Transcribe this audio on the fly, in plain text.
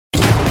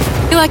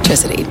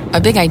Electricity, a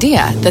big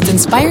idea that's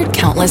inspired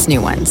countless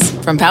new ones.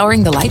 From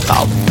powering the light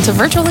bulb to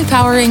virtually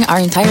powering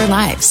our entire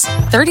lives.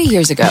 30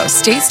 years ago,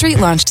 State Street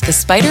launched the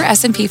SPDR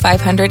S&P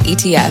 500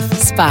 ETF,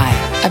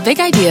 SPY. A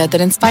big idea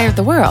that inspired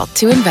the world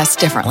to invest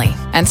differently.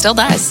 And still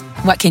does.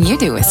 What can you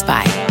do with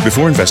SPY?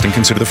 Before investing,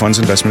 consider the fund's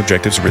investment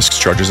objectives, risks,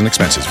 charges, and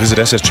expenses. Visit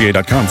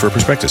ssga.com for a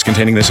prospectus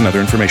containing this and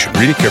other information.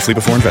 Read it carefully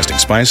before investing.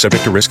 SPY is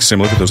subject to risks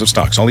similar to those of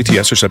stocks. All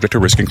ETFs are subject to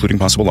risk, including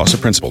possible loss of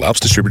principal. Alps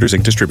Distributors,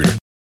 Inc. Distributor.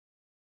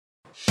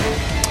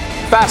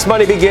 Fast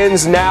Money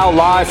begins now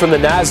live from the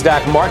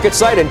NASDAQ market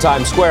site in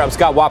Times Square. I'm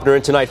Scott Wapner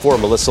in tonight for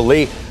Melissa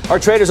Lee. Our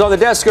traders on the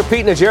desk are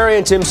Pete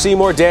Najarian, Tim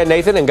Seymour, Dan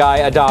Nathan, and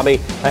Guy Adami.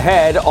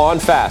 Ahead on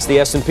Fast, the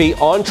S&P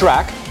on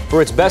track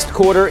for its best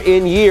quarter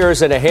in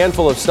years, and a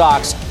handful of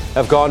stocks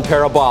have gone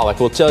parabolic.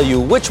 We'll tell you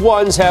which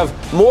ones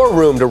have more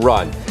room to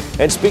run.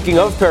 And speaking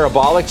of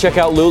parabolic, check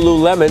out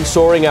Lululemon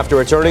soaring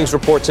after its earnings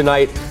report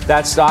tonight.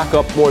 That stock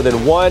up more than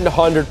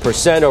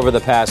 100% over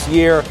the past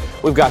year.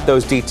 We've got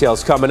those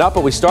details coming up,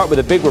 but we start with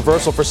a big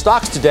reversal for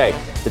stocks today.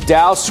 The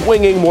Dow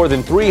swinging more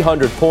than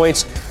 300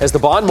 points as the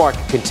bond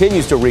market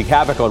continues to wreak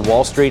havoc on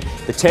Wall Street.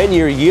 The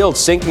 10-year yield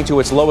sinking to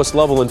its lowest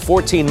level in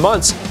 14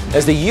 months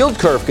as the yield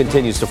curve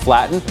continues to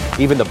flatten.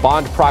 Even the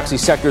bond proxy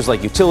sectors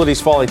like utilities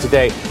falling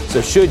today.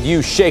 So should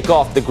you shake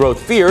off the growth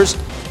fears?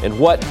 And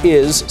what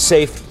is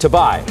safe to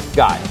buy?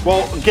 Guy.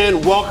 Well,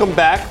 again, welcome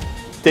back.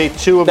 Day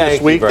 2 of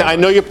this week. I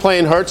know you're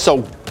playing hurt,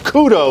 so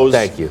kudos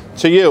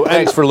to you.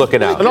 Thanks for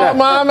looking out. No,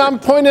 I'm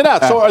pointing it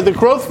out. So are the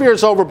growth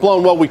fears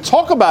overblown? Well, we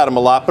talk about them a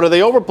lot, but are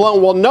they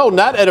overblown? Well, no,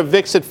 not at a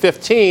VIX at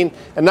 15,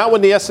 and not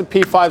when the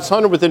S&P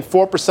 500 within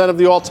 4% of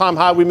the all-time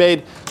high we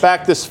made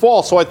back this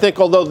fall. So I think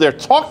although they're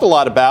talked a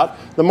lot about,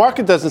 the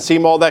market doesn't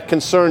seem all that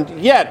concerned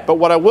yet. But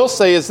what I will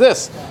say is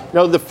this.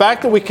 The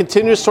fact that we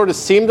continue to sort of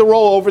seem to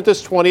roll over at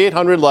this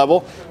 2,800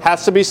 level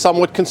has to be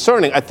somewhat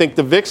concerning. I think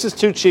the VIX is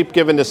too cheap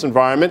given this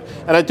environment,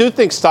 and I do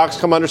think stocks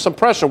come under some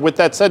pressure. With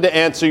that said, to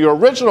answer your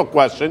original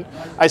question,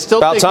 I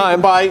still think you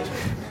can buy...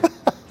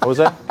 What was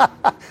that?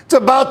 It's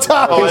about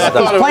time. He's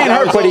playing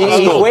hurt, but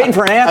he's waiting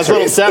for an answer.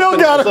 He's still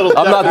got it.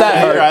 I'm not that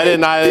hurt.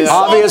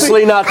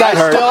 Obviously not that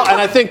hurt. And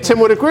I think Tim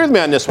would agree with me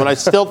on this one. I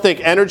still think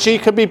energy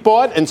could be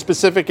bought in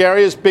specific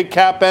areas. Big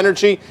cap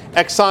energy,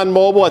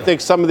 ExxonMobil. I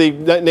think some of the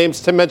names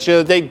Tim mentioned the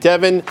other day,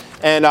 Devon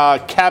and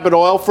Cabot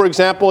Oil, for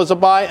example, is a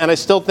buy. And I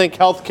still think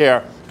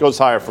healthcare goes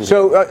higher from here.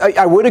 So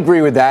I would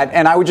agree with that,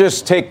 and I would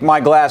just take my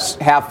glass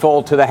half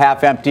full to the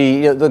half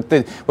empty.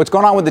 What's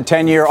going on with the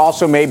 10-year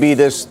also may be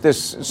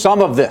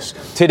some of this.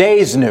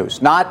 Today's news,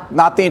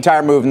 not the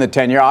entire move in the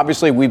 10-year.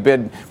 Obviously, we've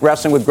been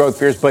wrestling with growth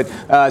fears, but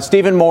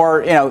Stephen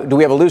Moore, do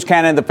we have a loose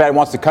cannon? The Fed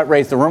wants to cut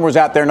rates. The rumor's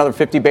out there, another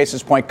 50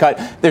 basis point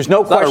cut. There's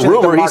no question.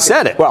 Not a rumor, he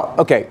said it. Well,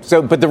 okay,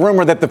 but the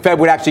rumor that the Fed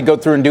would actually go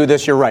through and do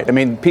this, you're right. I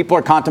mean, people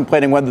are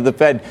contemplating whether the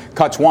Fed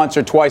cuts once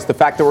or twice. The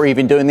fact that we're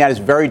even doing that is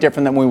very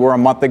different than we were a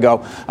month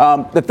ago.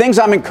 The things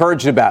I'm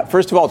encouraged about,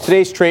 first of all,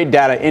 today's trade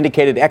data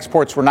indicated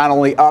exports were not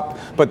only up,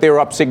 but they were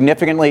up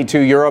significantly to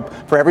Europe.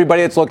 For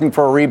everybody that's looking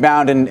for a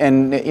rebound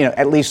and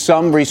at least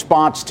some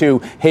response to,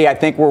 hey, I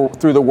think we're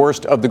through the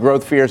worst of the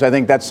growth fears. I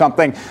think that's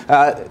something.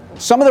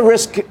 Some of the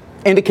risk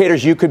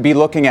indicators you could be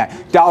looking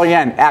at. Dollar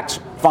yen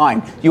acts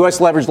fine. U.S.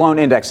 leveraged loan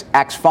index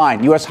acts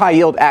fine. U.S. high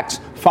yield acts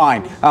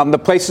fine. The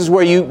places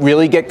where you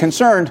really get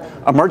concerned,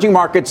 emerging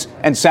markets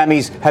and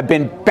semis have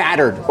been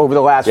battered over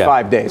the last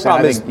 5 days. And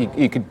I think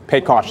you could pay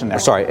caution there.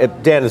 Sorry,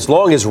 Dan, as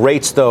long as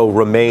rates, though,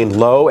 remain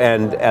low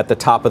and at the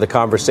top of the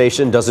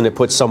conversation, doesn't it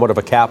put somewhat of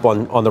a cap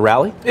on the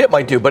rally? It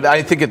might do, but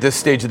I think at this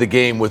stage of the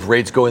game, with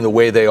rates going the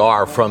way they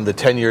are, from the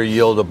 10-year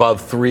yield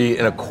above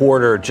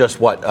 3.25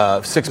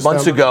 just, 6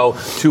 months ago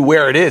to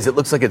where it is, it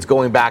looks like it's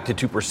going back to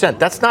 2%.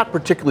 That's not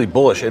particularly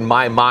bullish in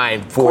my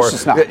mind. Of course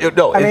it's not.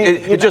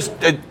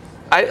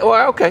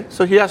 Okay,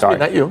 so he asked me,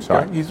 not you.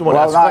 Sorry. He's the one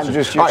who asked the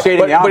question.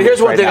 But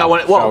here's one thing I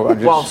want.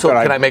 So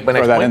can I make my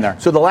next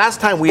point? So the last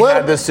time we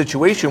had this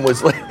situation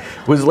was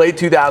late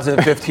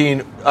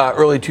 2015,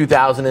 early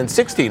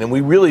 2016, and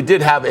we really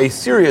did have a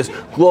serious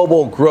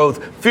global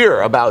growth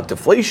fear about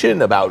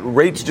deflation, about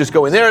rates just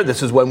going there.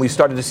 This is when we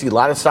started to see a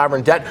lot of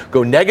sovereign debt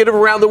go negative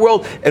around the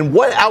world. And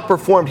what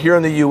outperformed here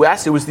in the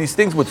U.S.? It was these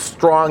things with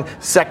strong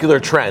secular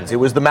trends. It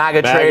was the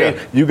MAGA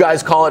trade. You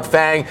guys call it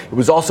FANG. It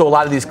was also a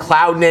lot of these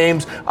cloud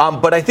names.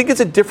 But I think it's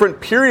a different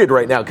period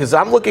right now because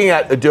I'm looking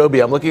at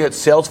Adobe, I'm looking at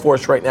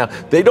Salesforce right now.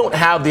 They don't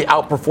have the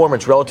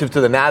outperformance relative to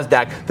the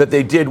NASDAQ that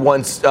they did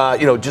once,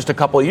 just a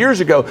couple of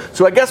years ago.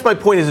 So I guess my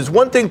point is, it's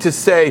one thing to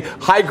say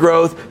high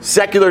growth,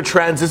 secular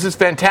trends, this is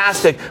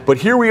fantastic, but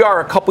here we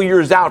are a couple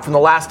years out from the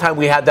last time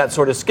we had that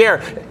sort of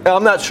scare.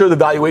 I'm not sure the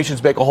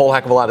valuations make a whole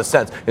heck of a lot of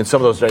sense in some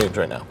of those names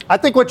right now. I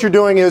think what you're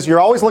doing is you're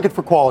always looking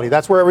for quality.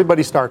 That's where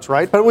everybody starts,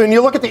 right? But when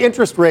you look at the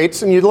interest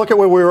rates and you look at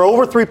where we were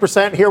over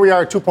 3%, here we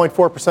are at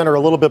 2.4% or a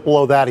little bit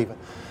below that even.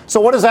 So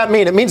what does that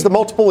mean? It means the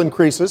multiple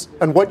increases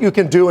and what you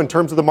can do in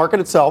terms of the market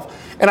itself.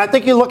 And I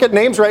think you look at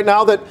names right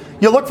now that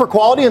you look for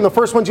quality, and the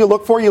first ones you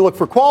look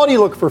for quality,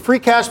 you look for free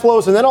cash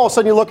flows, and then all of a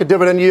sudden you look at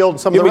dividend yield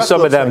and some of the rest Give me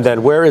some of them things.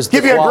 Then. Where is the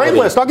Give you quality? a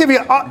great list. I'll give you,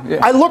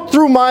 I looked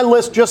through my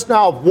list just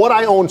now of what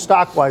I own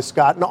stock-wise,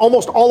 Scott, and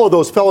almost all of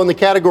those fell in the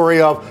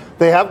category of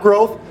they have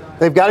growth,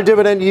 they've got a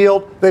dividend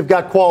yield, they've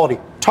got quality.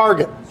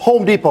 Target,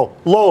 Home Depot,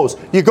 Lowe's.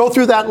 You go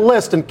through that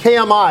list, and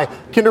KMI,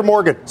 Kinder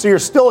Morgan. So you're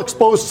still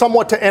exposed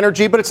somewhat to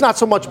energy, but it's not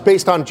so much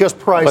based on just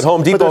price. But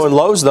Home Depot and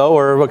Lowe's, though,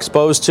 are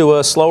exposed to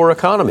a slower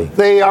economy.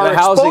 They are the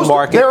housing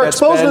market. They're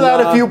exposed to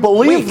that if you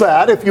believe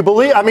that. If you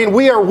believe, I mean,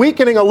 we are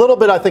weakening a little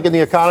bit, I think, in the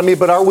economy.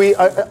 But are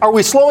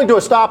we slowing to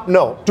a stop?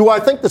 No. Do I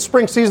think the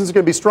spring season is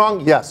going to be strong?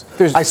 Yes.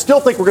 I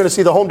still think we're going to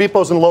see the Home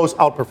Depots and Lowe's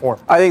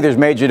outperform. I think there's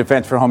major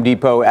defense for Home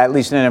Depot, at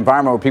least in an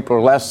environment where people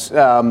are less,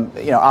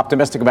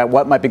 optimistic about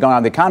what might be going on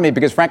in the economy.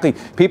 Because frankly,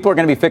 people are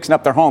going to be fixing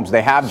up their homes.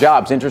 They have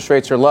jobs. Interest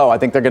rates are low. I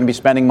think they're going to be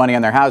spending money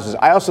on their houses.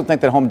 I also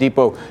think that Home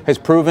Depot has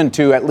proven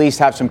to at least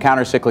have some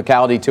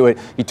counter-cyclicality to it.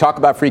 You talk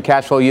about free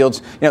cash flow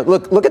yields.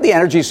 Look at the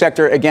energy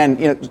sector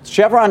again.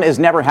 Chevron has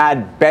never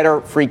had better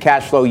free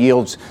cash flow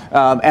yields,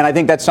 and I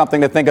think that's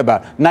something to think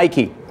about.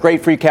 Nike,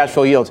 great free cash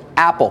flow yields.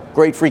 Apple,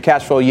 great free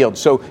cash flow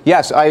yields. So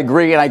yes, I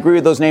agree, and I agree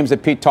with those names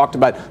that Pete talked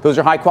about. Those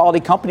are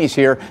high-quality companies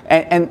here,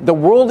 and the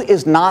world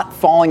is not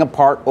falling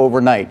apart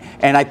overnight.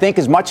 And I think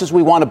as much as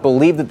we want to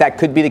believe that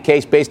could be the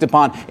case based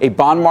upon a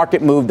bond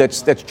market move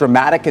that's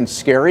dramatic and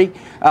scary,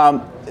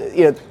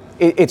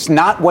 it's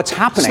not what's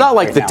happening. It's not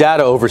like right the now.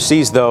 data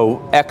overseas,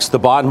 though, the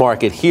bond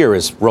market here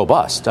is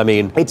robust. I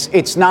mean,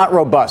 it's not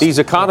robust. These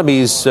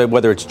economies,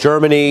 whether it's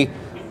Germany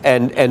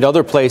and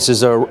other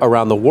places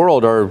around the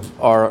world,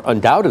 are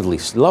undoubtedly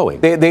slowing.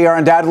 They are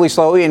undoubtedly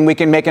slowing, and we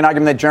can make an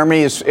argument that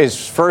Germany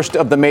is first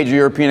of the major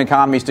European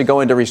economies to go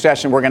into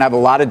recession. We're going to have a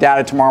lot of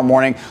data tomorrow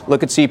morning.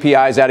 Look at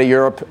CPIs out of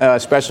Europe,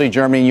 especially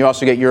Germany, and you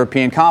also get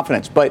European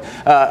confidence. But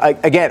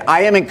again,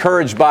 I am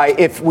encouraged by,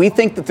 if we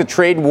think that the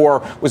trade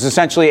war was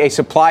essentially a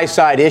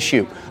supply-side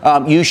issue,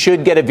 you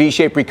should get a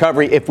V-shaped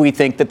recovery if we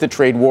think that the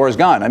trade war is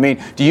gone. I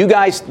mean, do you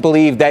guys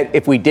believe that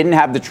if we didn't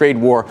have the trade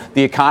war,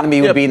 the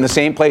economy would be in the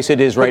same place it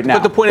is right now?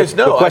 But the point is,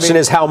 no. The question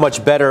is, how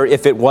much better,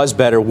 if it was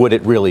better, would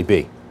it really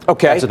be?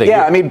 Okay. That's the thing.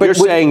 Yeah, but you're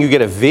saying you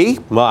get a V?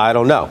 Well, I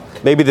don't know.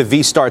 Maybe the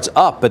V starts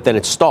up, but then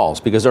it stalls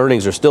because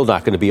earnings are still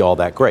not going to be all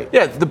that great.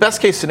 Yeah, the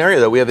best case scenario,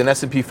 though, we have an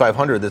S&P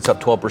 500 that's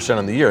up 12%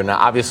 on the year. Now,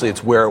 obviously,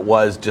 it's where it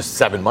was just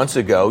 7 months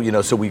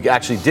ago, so we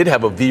actually did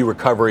have a V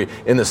recovery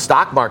in the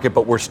stock market,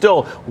 but we're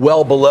still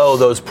well below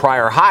those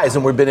prior highs,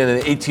 and we've been in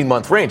an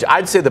 18-month range.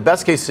 I'd say the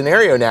best case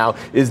scenario now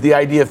is the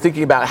idea of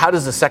thinking about how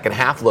does the second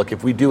half look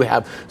if we do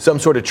have some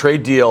sort of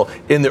trade deal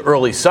in the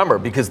early summer,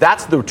 because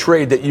that's the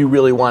trade that you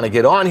really want to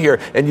get on here,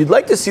 and you'd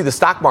like to see the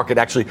stock market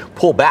actually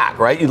pull back,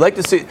 right? You'd like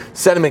to see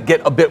sentiment get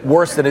a bit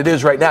worse than it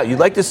is right now. You'd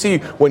like to see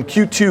when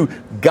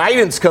Q2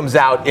 guidance comes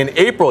out in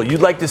April,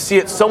 you'd like to see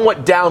it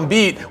somewhat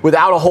downbeat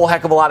without a whole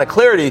heck of a lot of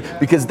clarity,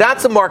 because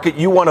that's a market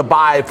you want to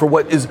buy for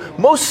what is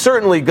most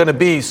certainly going to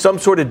be some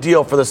sort of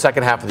deal for the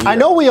second half of the year. I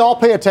know we all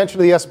pay attention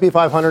to the S&P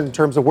 500 in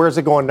terms of where's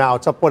it going now.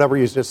 It's up whatever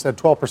you just said,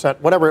 12%,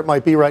 whatever it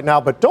might be right now.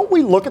 But don't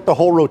we look at the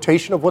whole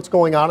rotation of what's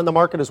going on in the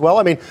market as well?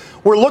 I mean,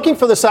 we're looking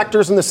for the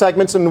sectors and the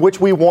segments in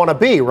which we want to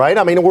be, right?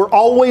 I mean, we're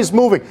always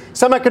moving.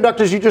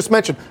 Semiconductors, you just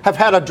mentioned, have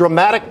had a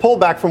dramatic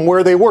pullback from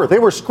where they were. They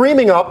were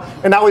screaming up,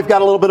 and now we've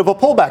got a little bit of a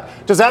pullback.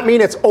 Does that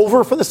mean it's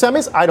over for the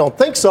semis? I don't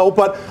think so,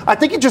 but I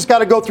think you just got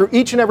to go through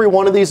each and every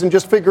one of these and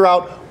just figure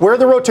out where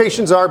the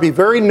rotations are, be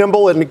very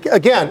nimble. And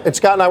again, and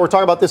Scott and I were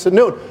talking about this at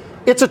noon,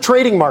 it's a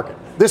trading market.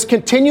 This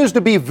continues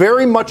to be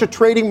very much a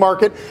trading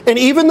market, and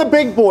even the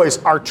big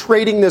boys are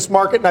trading this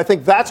market, and I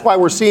think that's why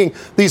we're seeing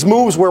these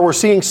moves where we're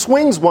seeing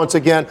swings once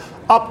again,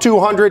 up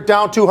 200,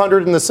 down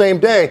 200 in the same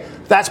day.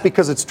 That's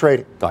because it's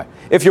trading. All right.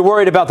 If you're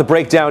worried about the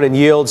breakdown in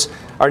yields,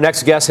 our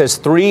next guest has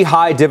 3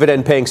 high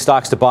dividend-paying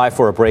stocks to buy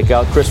for a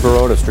breakout. Chris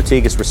Verone of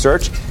Strategas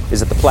Research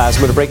is at the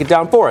Plasma to break it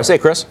down for us. Hey,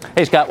 Chris.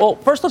 Hey, Scott. Well,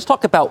 first let's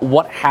talk about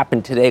what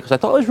happened today, because I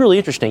thought it was really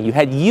interesting. You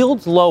had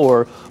yields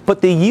lower,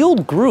 but the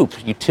yield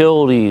groups,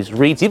 utilities,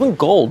 REITs, even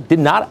gold, did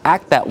not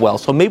act that well.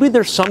 So maybe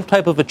there's some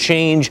type of a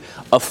change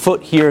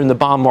afoot here in the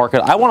bond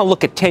market. I want to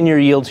look at 10-year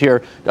yields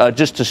here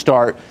just to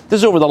start. This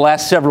is over the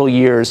last several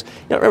years.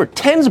 Remember,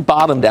 10's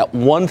bottomed at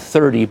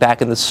 130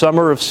 back in the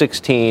summer of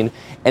 16,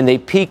 and they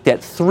peaked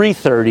at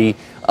 330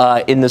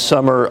 in the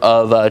summer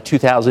of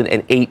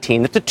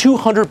 2018. That's a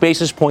 200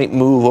 basis point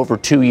move over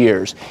 2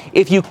 years.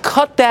 If you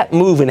cut that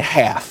move in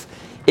half,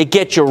 it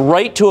gets you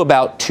right to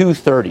about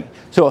 230.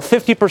 So a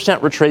 50%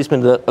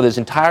 retracement of this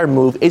entire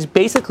move is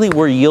basically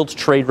where yields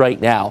trade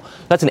right now.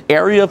 That's an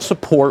area of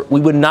support.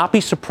 We would not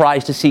be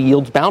surprised to see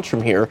yields bounce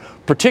from here,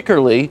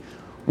 particularly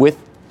with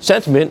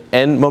sentiment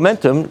and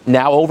momentum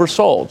now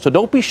oversold. So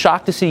don't be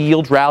shocked to see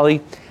yields rally.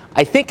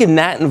 I think in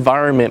that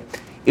environment,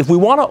 if we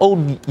want to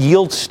own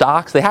yield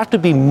stocks, they have to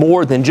be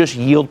more than just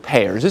yield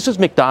payers. This is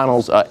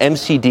McDonald's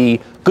MCD.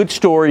 Good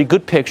story,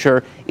 good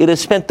picture. It has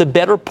spent the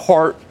better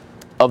part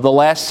of the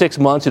last 6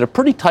 months in a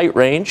pretty tight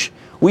range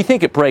We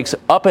think it breaks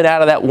up and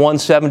out of that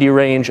 170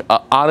 range,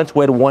 on its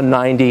way to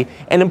 190.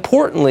 And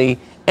importantly,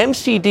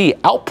 MCD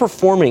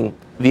outperforming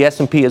the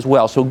S&P as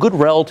well. So a good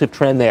relative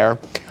trend there.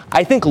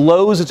 I think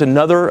Lowe's is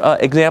another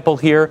example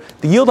here.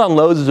 The yield on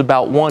Lowe's is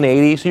about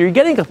 180. So you're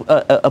getting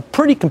a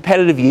pretty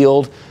competitive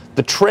yield.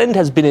 The trend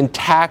has been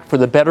intact for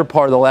the better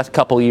part of the last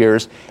couple of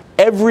years.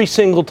 Every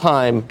single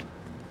time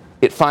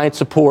it finds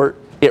support,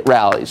 it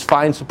rallies.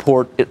 Finds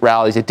support, it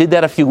rallies. It did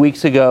that a few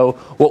weeks ago.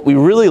 What we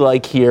really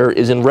like here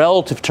is in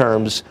relative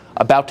terms,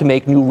 about to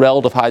make new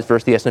relative highs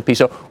versus the S&P.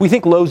 So we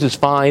think Lowe's is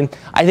fine.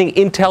 I think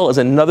Intel is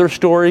another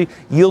story.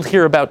 Yield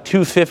here about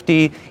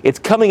 250. It's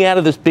coming out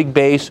of this big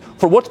base.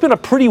 For what's been a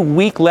pretty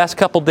weak last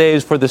couple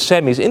days for the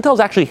semis,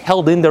 Intel's actually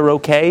held in there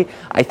okay.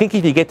 I think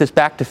if you get this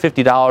back to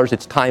 $50,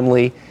 it's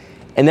timely.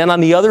 And then on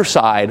the other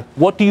side,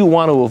 what do you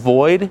want to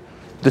avoid?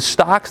 The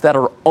stocks that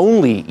are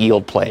only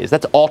yield plays.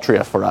 That's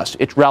Altria for us.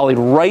 It's rallied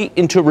right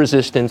into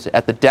resistance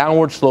at the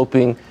downward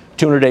sloping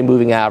 200-day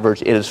moving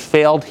average. It has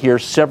failed here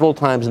several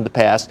times in the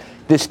past.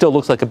 This still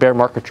looks like a bear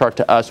market chart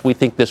to us. We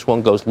think this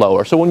one goes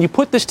lower. So when you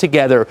put this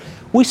together,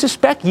 we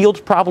suspect yields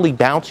probably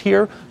bounce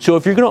here. So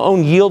if you're going to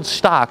own yield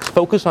stocks,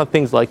 focus on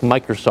things like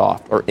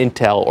Microsoft or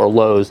Intel or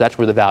Lowe's. That's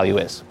where the value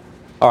is.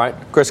 All right,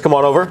 Chris, come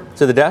on over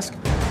to the desk.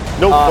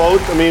 No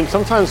vote. I mean,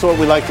 sometimes what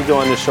we like to do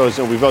on this show is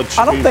we vote.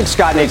 I don't think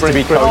Scott needs to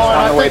be coached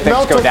on the way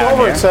things go down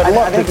here. And said,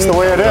 look, it's the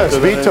way it is.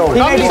 Veto.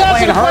 I'm just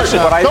asking a question.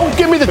 Don't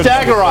give me the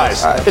dagger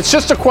eyes. It's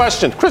just a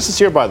question. Chris is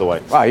here, by the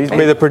way. Wow,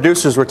 the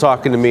producers were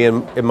talking to me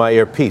in my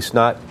earpiece,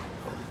 not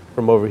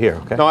from over here.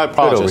 Okay. No, I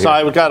apologize.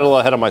 I got a little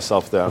ahead of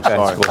myself there. I'm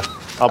sorry. Cool.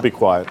 I'll be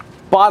quiet.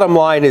 Bottom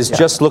line is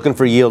just looking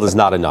for yield is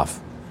not enough.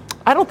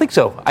 I don't think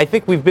so. I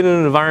think we've been in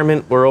an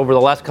environment where over the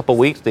last couple of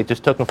weeks, they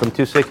just took them from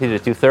 260 to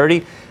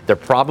 230. They're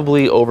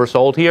probably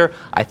oversold here.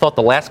 I thought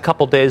the last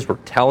couple of days were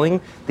telling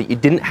that you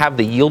didn't have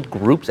the yield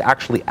groups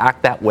actually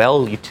act that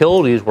well.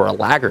 Utilities were a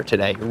laggard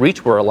today.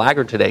 REITs were a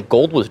laggard today.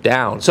 Gold was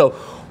down. So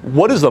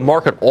what does the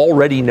market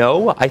already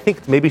know? I think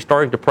it's maybe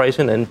starting to price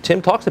in, and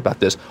Tim talks about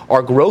this,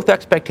 our growth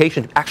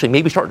expectations actually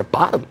maybe starting to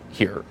bottom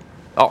here.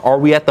 Are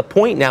we at the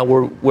point now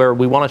where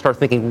we want to start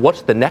thinking,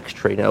 what's the next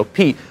trade? Now,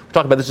 Pete, we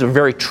talked about this is a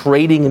very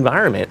trading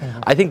environment. Mm-hmm.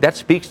 I think that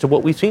speaks to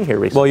what we've seen here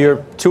recently.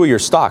 Well, two of your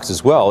stocks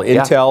as well,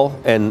 Intel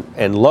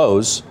and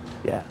Lowe's,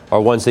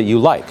 are ones that you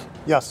like.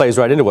 Yes. Plays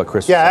right into what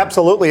Chris was saying.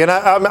 Absolutely. And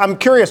I'm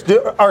curious,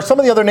 are some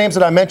of the other names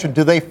that I mentioned,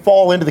 do they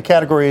fall into the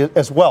category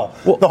as well?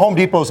 The Home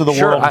Depots of the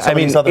world. I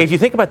mean, if you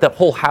think about the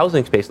whole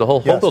housing space, the whole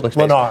home building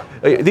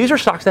space, these are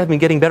stocks that have been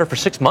getting better for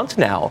 6 months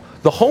now.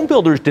 The home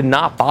builders did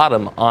not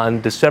bottom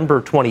on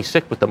December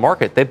 26th with the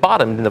market. They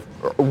bottomed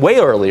way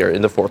earlier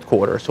in the fourth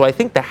quarter. So I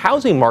think the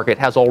housing market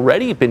has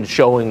already been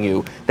showing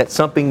you that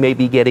something may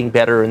be getting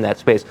better in that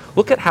space.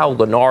 Look at how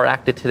Lennar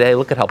acted today.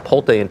 Look at how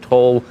Pulte and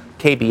Toll,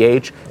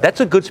 KBH. That's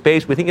a good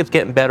space. We think it's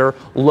getting better.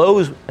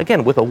 Lowe's,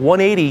 again, with a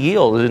 180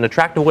 yield is an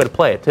attractive way to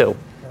play it, too.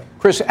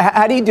 Chris,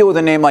 how do you deal with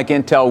a name like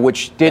Intel,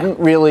 which didn't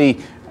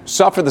really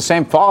suffer the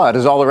same fallout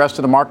as all the rest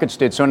of the markets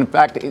did? So, in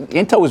fact,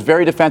 Intel was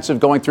very defensive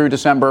going through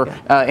December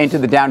into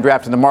the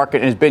downdraft in the market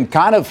and has been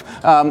kind of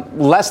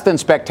less than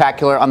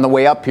spectacular on the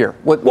way up here.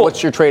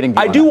 What's your trading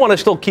view? I do want to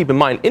still keep in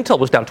mind, Intel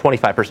was down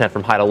 25%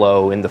 from high to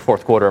low in the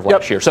fourth quarter of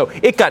last year. So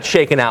it got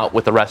shaken out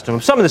with the rest of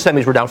them. Some of the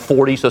semis were down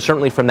 40, so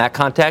certainly from that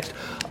context.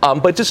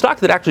 But it's a stock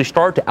that actually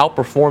started to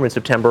outperform in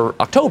September,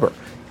 October.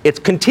 It's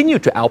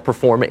continued to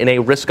outperform in a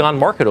risk-on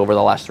market over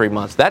the last 3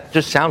 months. That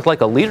just sounds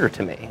like a leader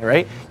to me,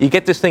 right? You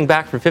get this thing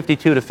back from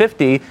 52 to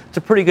 50, it's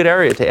a pretty good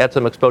area to add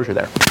some exposure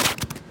there.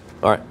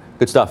 All right,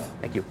 good stuff.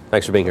 Thank you.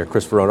 Thanks for being here,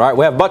 Chris Verone. All right,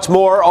 we have much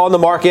more on the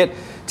market.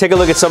 Take a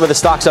look at some of the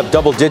stocks up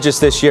double digits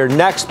this year.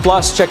 Next,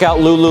 plus check out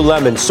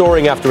Lululemon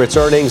soaring after its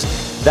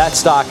earnings. That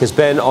stock has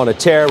been on a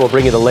tear. We'll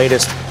bring you the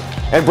latest.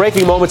 And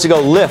breaking moments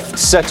ago, Lyft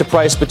set to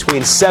price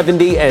between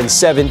 70 and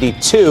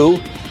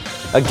 72.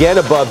 Again,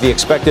 above the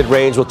expected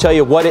range. We'll tell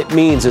you what it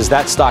means as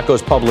that stock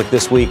goes public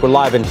this week. We're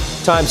live in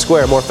Times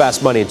Square. More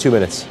Fast Money in 2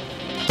 minutes.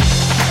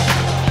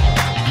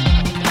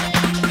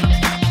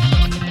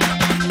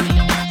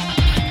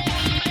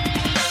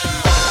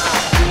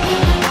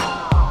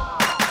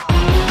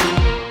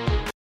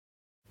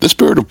 The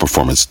spirit of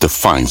performance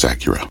defines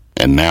Acura.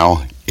 And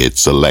now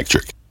it's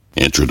electric.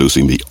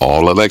 Introducing the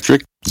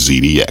all-electric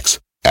ZDX,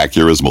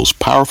 Acura's most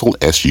powerful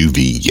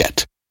SUV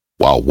yet.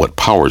 While what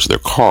powers their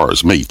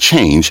cars may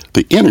change,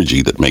 the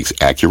energy that makes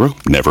Acura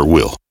never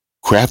will.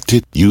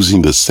 Crafted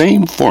using the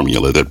same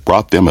formula that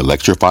brought them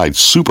electrified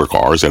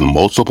supercars and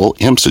multiple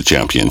IMSA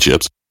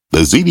championships, the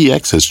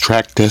ZDX has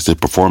track-tested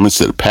performance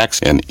that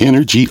packs an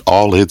energy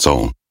all its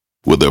own.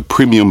 With a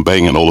premium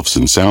Bang &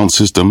 Olufsen sound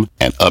system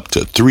and up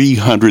to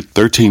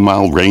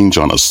 313-mile range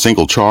on a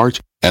single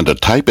charge, and a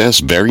Type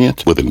S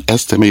variant with an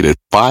estimated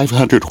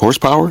 500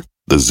 horsepower,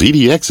 the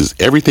ZDX is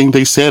everything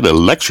they said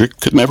electric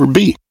could never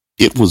be.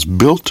 It was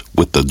built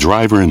with the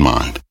driver in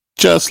mind,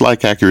 just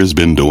like Acura's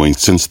been doing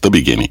since the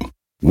beginning.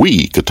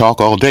 We could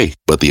talk all day,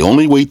 but the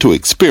only way to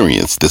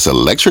experience this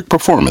electric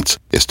performance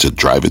is to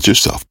drive it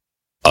yourself.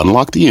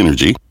 Unlock the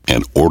energy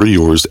and order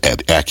yours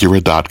at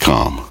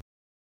Acura.com.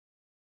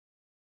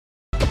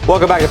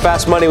 Welcome back to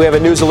Fast Money. We have a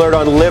news alert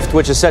on Lyft,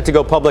 which is set to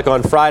go public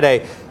on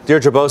Friday.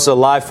 Deirdre Bosa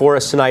live for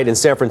us tonight in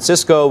San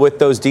Francisco with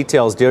those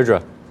details.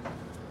 Deirdre.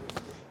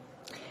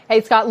 Hey,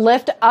 Scott,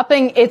 Lyft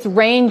upping its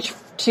range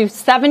to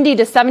 $70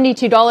 to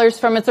 $72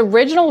 from its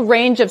original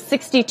range of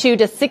 $62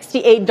 to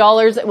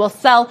 $68. It will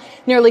sell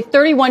nearly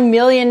 31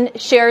 million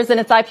shares in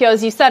its IPO.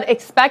 As you said,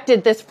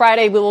 expected this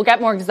Friday. We will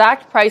get more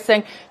exact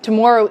pricing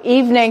tomorrow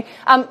evening.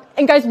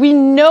 And guys, we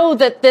know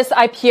that this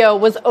IPO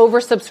was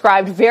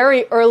oversubscribed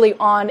very early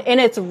on in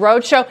its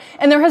roadshow,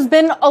 and there has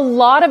been a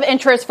lot of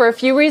interest for a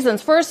few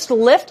reasons. First,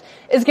 Lyft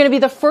is going to be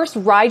the first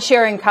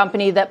ride-sharing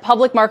company that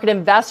public market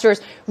investors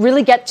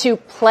really get to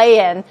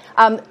play in.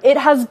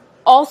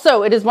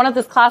 It is one of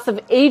this class of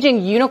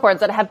aging unicorns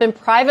that have been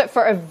private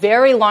for a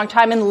very long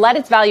time and let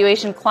its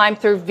valuation climb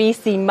through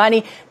VC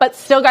money. But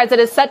still, guys, it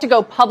is set to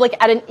go public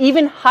at an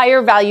even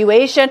higher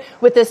valuation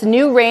with this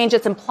new range.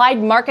 Its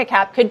implied market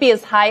cap could be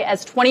as high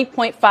as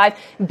 $20.5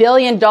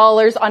 billion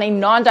on a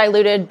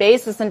non-diluted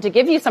basis. And to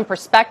give you some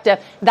perspective,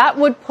 that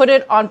would put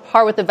it on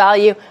par with the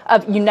value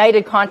of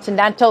United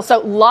Continental. So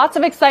lots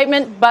of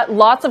excitement, but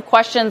lots of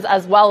questions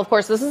as well. Of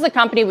course, this is a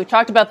company, we've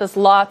talked about this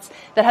lots,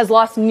 that has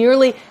lost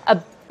nearly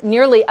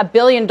 $1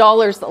 billion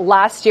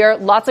last year.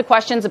 Lots of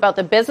questions about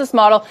the business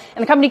model,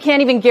 and the company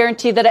can't even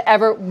guarantee that it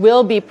ever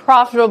will be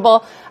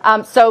profitable.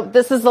 So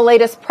this is the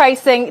latest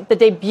pricing. The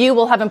debut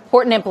will have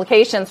important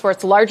implications for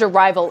its larger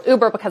rival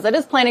Uber because it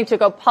is planning to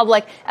go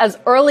public as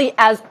early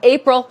as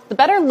April. The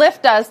better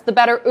Lyft does, the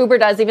better Uber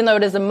does, even though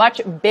it is a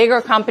much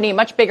bigger company,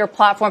 much bigger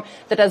platform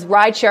that does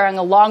ride sharing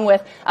along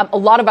with a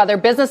lot of other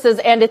businesses,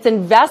 and it's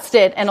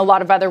invested in a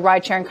lot of other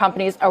ride sharing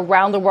companies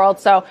around the world.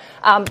 So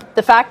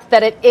the fact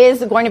that it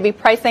is going to be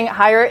pricing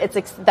higher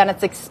than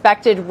its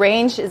expected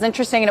range is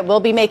interesting, and it will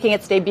be making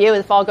its debut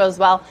if all goes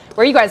well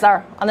where you guys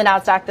are on the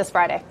NASDAQ this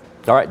Friday.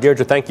 All right,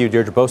 Deirdre, thank you.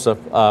 Deirdre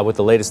Bosa with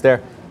the latest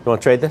there. You want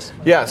to trade this?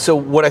 Yeah, so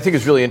what I think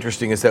is really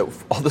interesting is that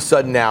all of a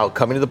sudden now,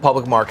 coming to the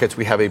public markets,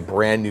 we have a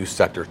brand new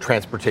sector,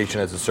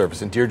 transportation as a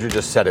service. And Deirdre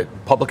just said it.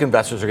 Public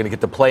investors are going to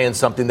get to play in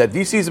something that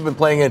VCs have been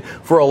playing in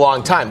for a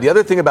long time. The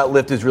other thing about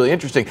Lyft is really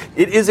interesting.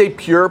 It is a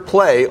pure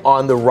play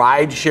on the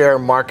ride-share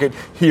market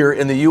here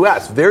in the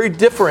U.S. Very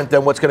different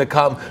than what's going to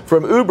come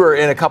from Uber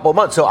in a couple of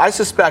months. So I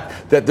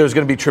suspect that there's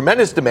going to be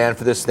tremendous demand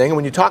for this thing. And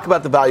when you talk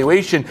about the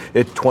valuation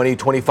at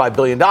 $25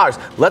 billion,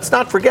 let's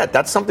not forget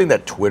that's something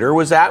that Twitter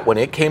was at when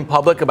it came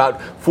public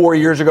about 4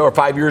 years ago or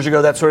 5 years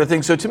ago, that sort of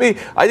thing. So to me,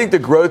 I think the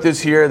growth is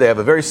here. They have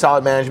a very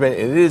solid management,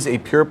 and it is a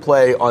pure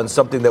play on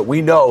something that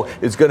we know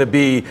is going to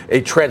be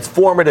a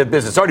transformative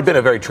business. It's already been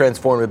a very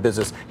transformative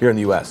business here in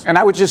the U.S. And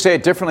I would just say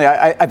it differently.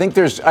 I think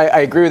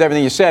I agree with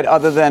everything you said, I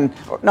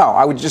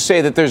would just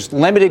say that there's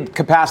limited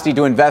capacity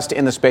to invest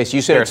in the space.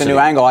 You said it's a new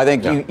angle. I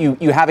think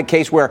you have a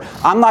case where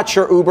I'm not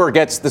sure Uber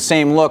gets the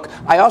same look.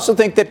 I also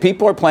think that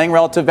people are playing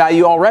relative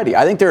value already.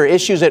 I think there are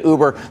issues at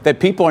Uber that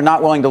people are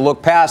not willing to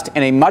look past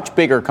in a much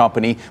bigger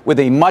company with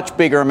a much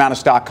bigger amount of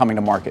stock coming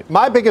to market.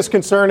 My biggest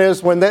concern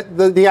is when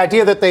the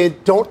idea that they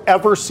don't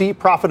ever see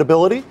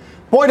profitability.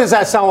 Boy, does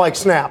that sound like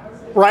Snap.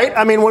 Right?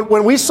 I mean,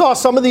 when we saw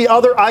some of the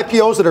other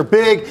IPOs that are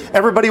big,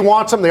 everybody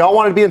wants them. They all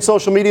wanted to be in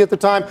social media at the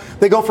time.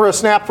 They go for a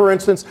Snap, for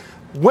instance.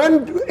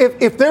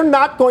 If they're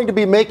not going to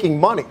be making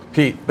money,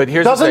 Pete, but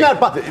here's the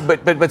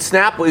thing. But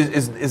Snap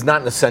is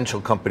not an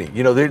essential company.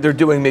 You know, they're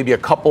doing maybe a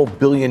couple $1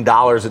 billion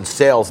in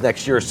sales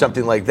next year or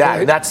something like that. Right.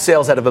 And that's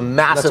sales out of a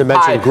massive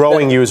not to mention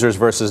growing users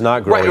versus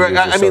not growing users.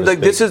 I mean,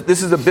 this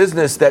is a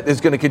business that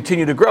is going to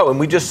continue to grow, and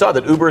we just saw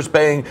that Uber is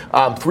paying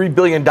 $3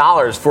 billion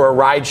for a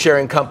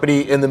ride-sharing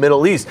company in the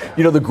Middle East.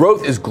 You know, the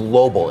growth is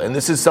global, and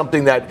this is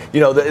something that the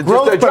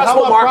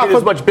addressable market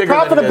is much bigger.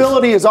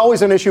 Profitability is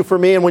always an issue for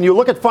me, and when you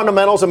look at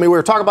fundamentals, I mean, we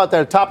were talking about that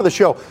at the top of the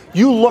show.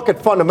 You look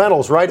at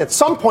fundamentals, right? At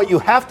some point, you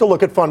have to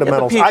look at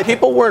fundamentals. Yeah,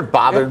 people weren't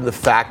bothered in the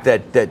fact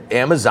that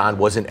Amazon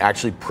wasn't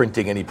actually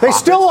printing any profits.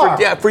 They still are.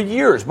 For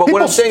years. But people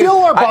what I'm saying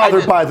still are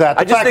bothered by that.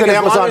 I just think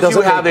as long as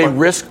you have a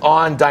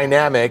risk-on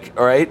dynamic,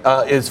 all right,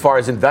 as far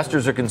as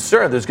investors are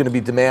concerned, there's going to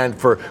be demand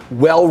for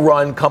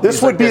well-run companies.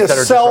 This would be a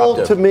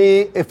sell to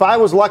me if I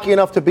was lucky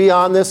enough to be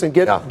on this and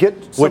get some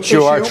which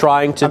you are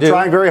trying to do. I'm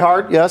trying very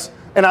hard, yes.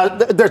 And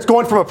there's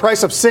going from a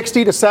price of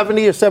 60 to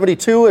 70 or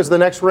 72 as the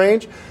next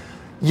range.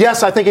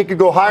 Yes, I think it could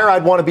go higher.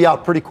 I'd want to be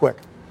out pretty quick.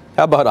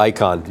 How about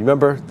Icon? Do you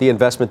remember the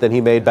investment that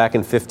he made back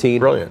in 2015?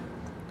 Brilliant.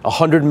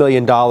 $100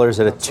 million at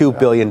a $2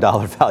 billion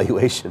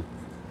valuation.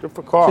 Good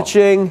for Carl.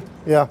 Cha-ching.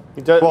 Yeah,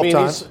 he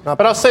does.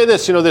 But I'll say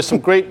this, there's some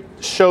great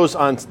shows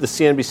on the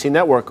CNBC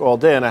network all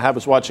day, and I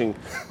was watching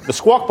the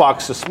Squawk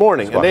Box this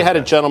morning, and they had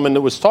a gentleman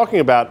that was talking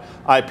about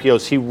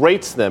IPOs. He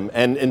rates them,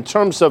 and in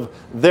terms of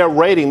their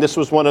rating, this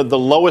was one of the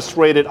lowest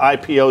rated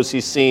IPOs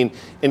he's seen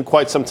in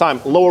quite some time.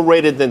 Lower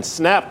rated than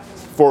Snap,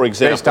 for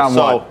example. Based on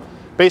what?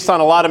 Based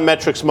on a lot of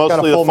metrics,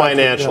 mostly the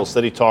financials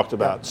that he talked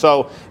about. Yeah.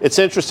 So it's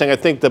interesting. I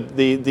think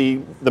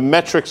the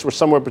metrics were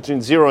somewhere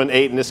between 0 and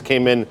 8, and this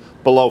came in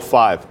below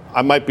 5.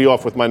 I might be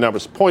off with my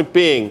numbers. Point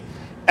being,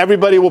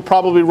 everybody will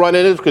probably run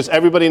into it because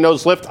everybody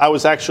knows Lyft. I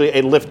was actually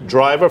a Lyft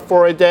driver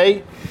for a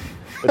day,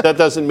 but that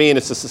doesn't mean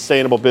it's a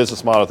sustainable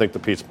business model, I think, to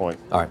Pete's point.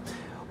 All right.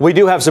 We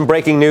do have some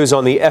breaking news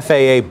on the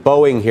FAA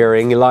Boeing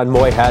hearing. Ilan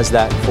Moy has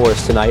that for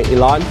us tonight.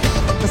 Ilan?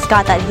 Well,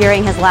 Scott, that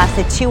hearing has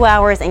lasted 2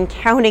 hours and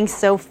counting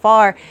so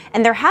far.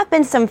 And there have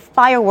been some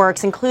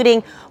fireworks,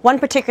 including one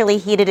particularly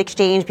heated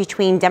exchange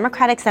between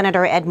Democratic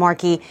Senator Ed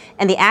Markey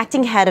and the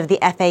acting head of the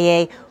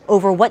FAA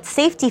over what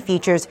safety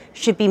features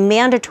should be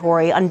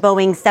mandatory on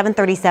Boeing's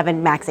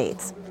 737 MAX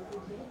 8s.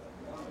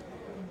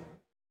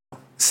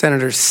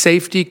 Senator,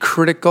 safety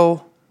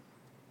critical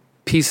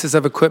pieces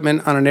of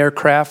equipment on an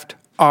aircraft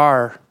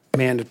are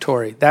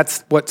mandatory.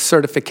 That's what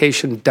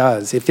certification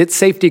does. If it's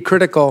safety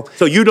critical.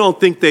 So you don't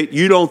think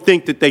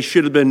that they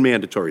should have been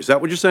mandatory? Is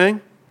that what you're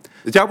saying?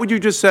 Is that what you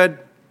just said?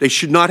 They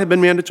should not have been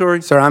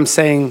mandatory? Sir, I'm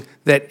saying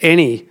that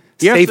any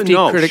safety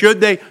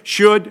critical.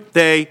 Should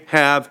they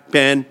have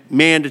been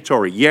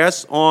mandatory?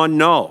 Yes or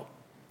no?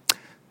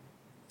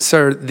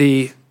 Sir,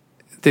 the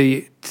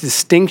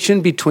distinction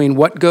between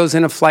what goes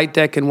in a flight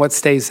deck and what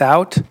stays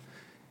out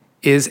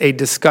is a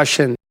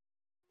discussion.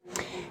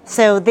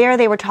 So there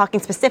they were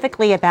talking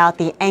specifically about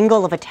the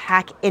angle of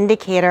attack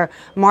indicator.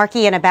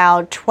 Markey and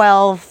about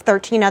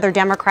 13 other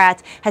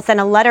Democrats had sent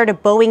a letter to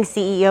Boeing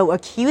CEO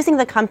accusing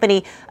the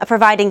company of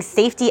providing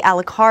safety a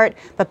la carte.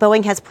 But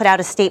Boeing has put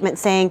out a statement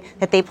saying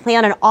that they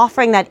plan on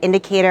offering that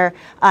indicator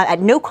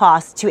at no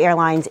cost to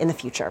airlines in the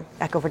future.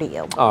 Back over to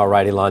you. All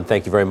right, Ilan,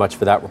 thank you very much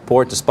for that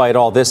report. Despite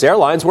all this,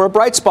 airlines were a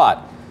bright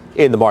spot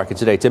in the market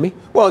today, Timmy.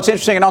 Well, it's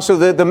interesting. And also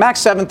the MAX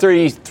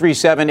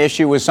 737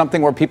 issue was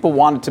something where people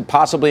wanted to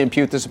possibly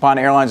impute this upon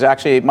airlines.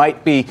 Actually, it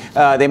might be,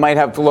 they might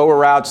have lower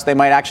routes. They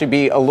might actually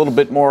be a little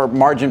bit more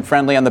margin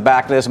friendly on the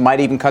back of this, might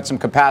even cut some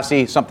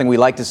capacity, something we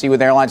like to see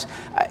with airlines.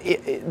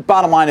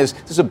 Bottom line is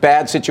this is a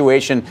bad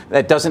situation.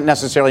 That doesn't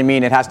necessarily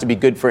mean it has to be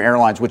good for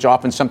airlines, which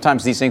often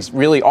sometimes these things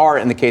really are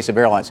in the case of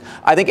airlines.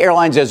 I think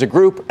airlines as a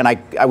group, and I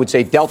would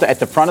say Delta at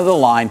the front of the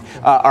line,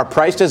 are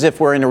priced as if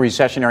we're in a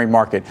recessionary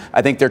market.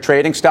 I think they're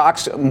trading stocks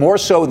more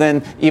so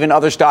than even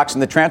other stocks in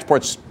the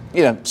transport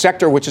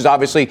sector, which is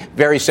obviously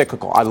very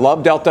cyclical. I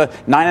love Delta.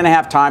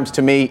 9.5 times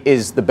to me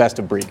is the best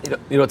of breed.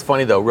 You know what's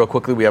funny though? Real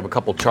quickly, we have a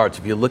couple charts.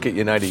 If you look at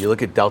United, you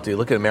look at Delta, you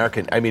look at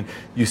American. I mean,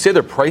 you say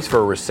they're priced for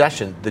a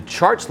recession. The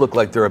charts look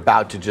like they're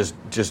about to just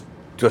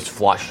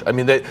flush. I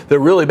mean, they're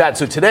really bad.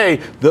 So today,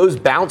 those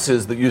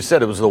bounces that you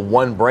said it was the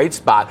one bright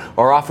spot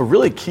are off of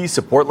really key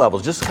support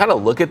levels. Just kind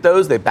of look at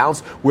those. They bounce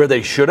where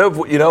they should have,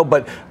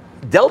 but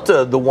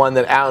Delta, the one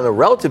that on a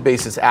relative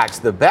basis acts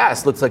the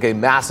best, looks like a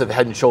massive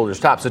head and shoulders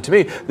top. So to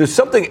me, there's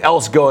something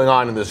else going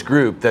on in this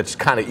group that's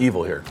kind of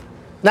evil here.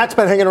 That's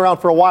been hanging around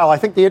for a while. I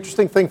think the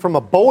interesting thing from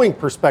a Boeing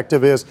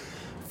perspective is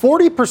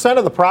 40%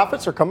 of the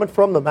profits are coming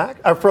from the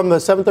from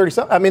the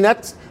 737. I mean,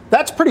 that's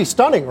pretty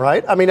stunning,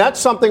 right? I mean, that's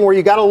something where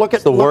you got to look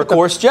at the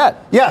workhorse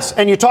jet. Yes,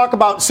 and you talk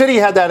about Citi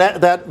had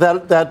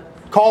that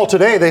call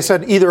today. They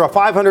said either a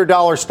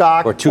 $500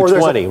 stock or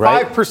 220,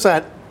 right?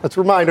 5%. Let's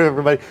remind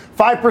everybody,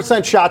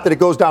 5% shot that it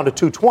goes down to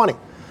 220.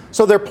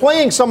 So they're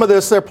playing some of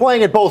this. They're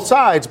playing at both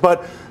sides,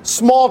 but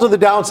small to the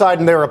downside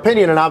in their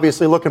opinion, and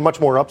obviously looking much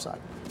more upside.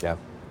 Yeah.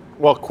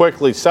 Well,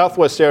 quickly,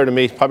 Southwest Air to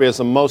me probably has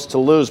the most to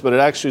lose, but it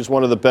actually is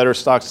one of the better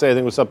stocks today. I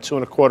think it was up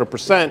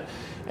 2.25%.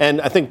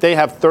 And I think they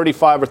have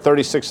 35 or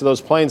 36 of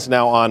those planes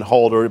now on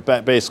hold or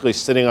basically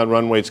sitting on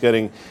runways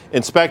getting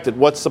inspected.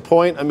 What's the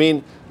point? I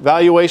mean,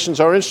 valuations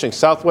are interesting.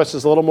 Southwest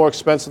is a little more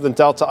expensive than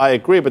Delta, I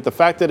agree. But the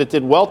fact that it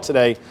did well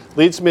today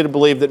leads me to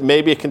believe that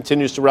maybe it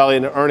continues to rally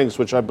into earnings,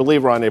 which I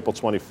believe are on April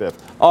 25th.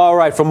 All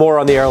right, for more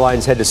on the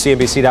airlines, head to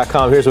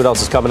CNBC.com. Here's what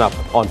else is coming up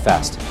on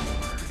Fast.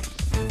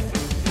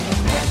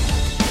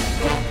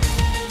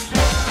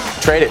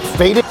 Trade it.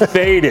 Fade it.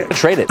 Fade it.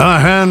 Trade it. A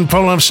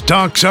handful of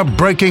stocks are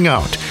breaking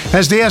out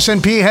as the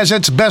S&P has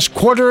its best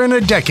quarter in a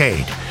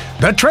decade.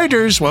 The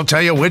traders will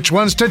tell you which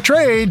ones to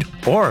trade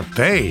or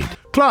fade.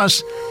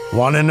 Plus,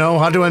 want to know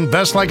how to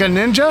invest like a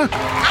ninja?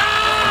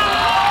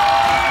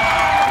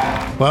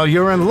 Well,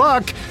 you're in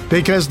luck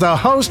because the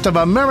host of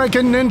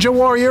American Ninja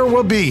Warrior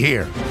will be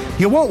here.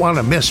 You won't want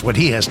to miss what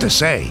he has to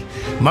say.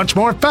 Much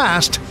more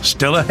Fast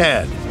still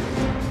ahead.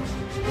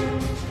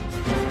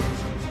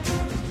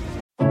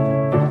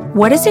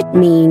 What does it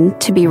mean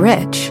to be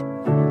rich?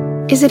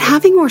 Is it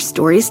having more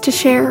stories to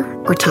share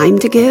or time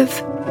to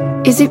give?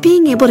 Is it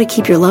being able to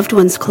keep your loved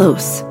ones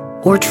close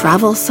or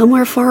travel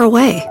somewhere far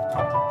away?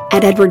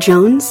 At Edward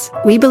Jones,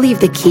 we believe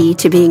the key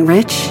to being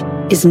rich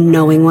is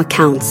knowing what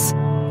counts.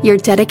 Your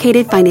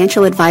dedicated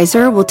financial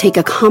advisor will take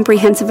a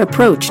comprehensive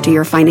approach to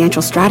your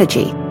financial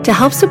strategy to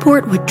help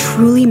support what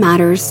truly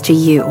matters to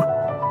you.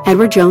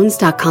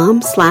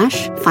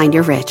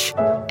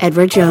 EdwardJones.com/findyourrich.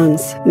 Edward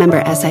Jones,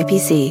 member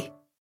SIPC.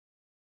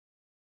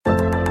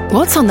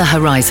 What's on the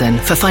horizon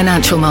for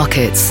financial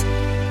markets?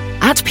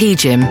 At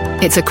PGIM,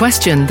 it's a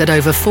question that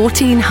over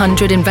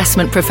 1,400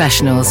 investment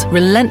professionals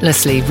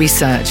relentlessly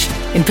research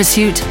in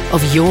pursuit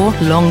of your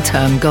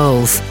long-term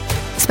goals.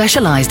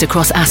 Specialized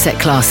across asset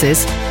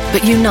classes,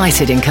 but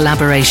united in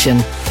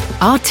collaboration,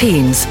 our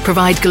teams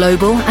provide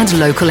global and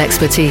local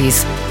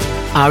expertise.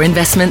 Our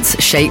investments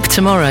shape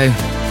tomorrow,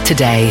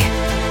 today.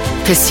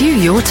 Pursue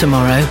your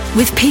tomorrow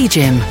with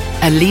PGIM,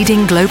 a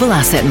leading global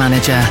asset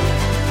manager.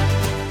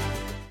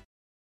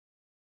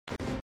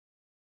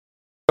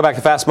 Go back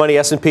to Fast Money.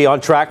 S&P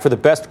on track for the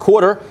best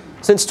quarter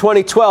since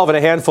 2012, and a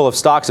handful of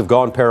stocks have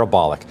gone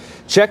parabolic.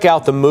 Check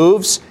out the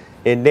moves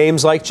in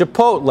names like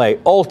Chipotle,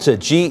 Ulta,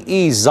 GE,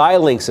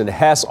 Xilinx, and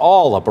Hess,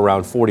 all up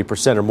around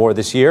 40% or more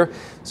this year.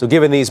 So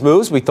given these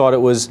moves, we thought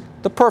it was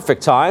the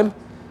perfect time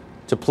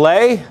to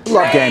play.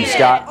 Love game,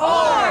 Scott.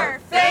 Or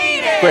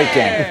fade it. Great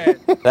game.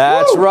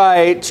 That's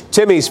right.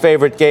 Timmy's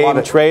favorite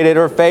game, trade it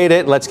or fade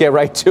it. Let's get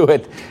right to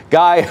it.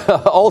 Guy,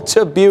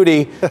 Ulta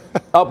Beauty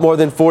up more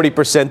than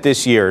 40%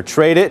 this year.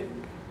 Trade it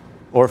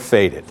or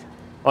fade it.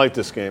 I like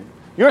this game.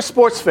 You're a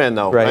sports fan,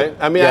 though, right?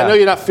 I mean, I know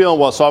you're not feeling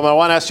well, so I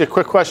want to ask you a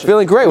quick question.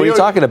 Feeling great. What are you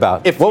talking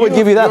about? What would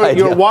give you that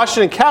idea? You're a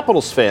Washington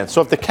Capitals fan, so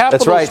if the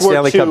Capitals were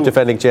Stanley Cup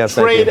defending champs,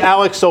 trade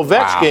Alex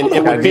Ovechkin,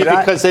 it would be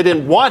because they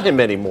didn't want him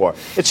anymore.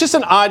 It's just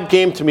an odd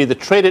game to me. The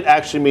trade it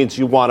actually means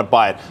you want to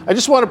buy it. I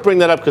just want to bring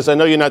that up because I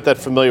know you're not that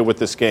familiar with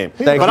this game.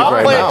 But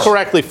I'll play it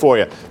correctly for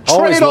you.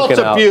 Trade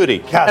Ulta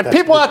Beauty. And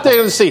people out there are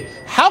going to see,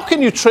 how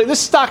can you trade? This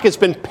stock has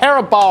been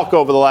parabolic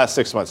over the last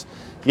 6 months.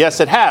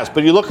 Yes, it has.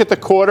 But you look at the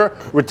quarter,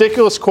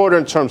 ridiculous quarter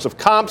in terms of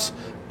comps.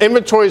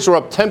 Inventories are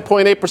up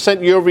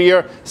 10.8% year over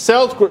year.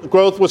 Sales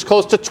growth was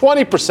close to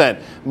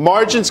 20%.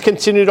 Margins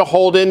continue to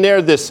hold in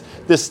there. This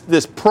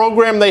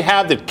program they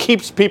have that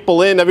keeps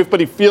people in,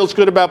 everybody feels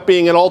good about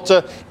being an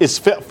Ulta, is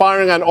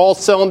firing on all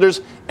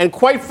cylinders. And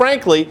quite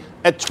frankly,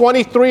 at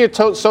 23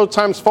 or so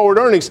times forward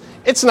earnings,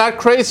 it's not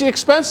crazy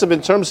expensive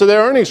in terms of their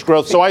earnings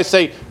growth. So I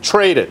say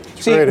trade it.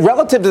 See,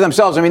 relative to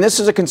themselves, I mean, this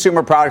is a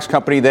consumer products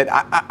company that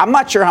I'm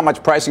not sure how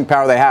much pricing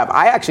power they have.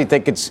 I actually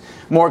think it's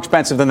more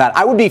expensive than that.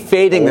 I would be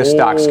fading this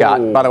stock,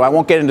 Scott. By the way, I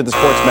won't get into the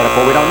sports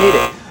metaphor. We don't need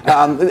it.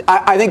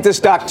 I think this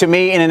stock, to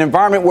me, in an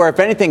environment where,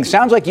 if anything,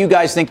 sounds like you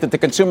guys think that the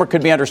consumer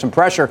could be under some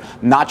pressure.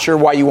 Not sure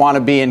why you want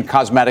to be in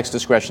cosmetics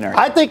discretionary.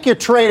 I think you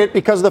trade it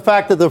because of the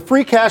fact that the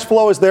free cash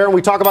flow is there, and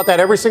we talk about that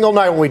every single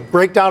night when we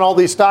break down all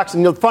these stocks,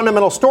 and the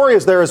fundamental story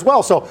is there as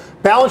well. So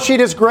balance sheet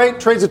is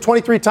great, trades at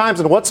 23 times,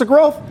 and what's the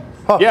growth?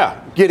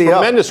 Giddy up.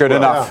 Tremendous growth. Good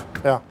enough.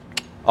 Yeah.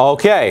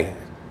 Okay.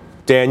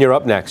 Dan, you're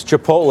up next.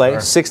 Chipotle,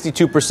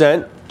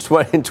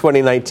 62% in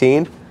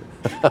 2019.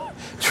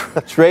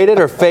 Trade it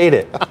or fade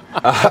it?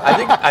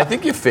 I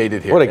think you fade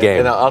it here. What a game.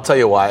 And I'll tell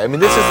you why. I mean,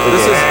 this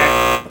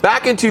is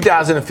back in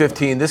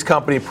 2015, this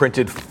company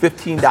printed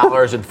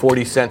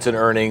 $15.40 in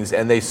earnings,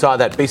 and they saw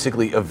that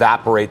basically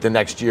evaporate the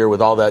next year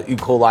with all that E.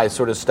 coli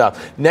sort of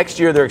stuff. Next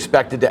year, they're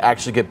expected to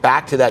actually get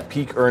back to that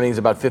peak earnings,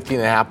 about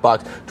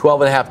 $15.50,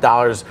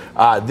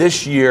 $12.50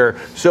 this year.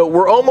 So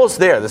we're almost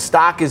there. The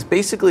stock is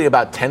basically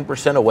about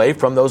 10% away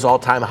from those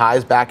all-time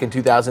highs back in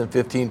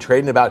 2015,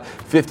 trading about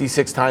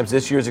 56 times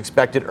this year's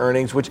expected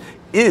earnings, which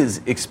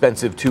is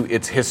expensive to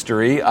its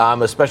history,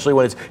 especially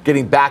when it's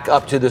getting back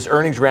up to this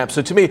earnings ramp.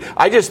 So to me,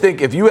 I just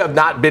think if you have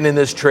not been in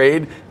this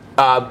trade,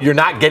 you're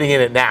not getting in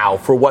it now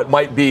for what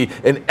might be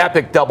an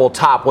epic double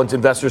top once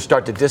investors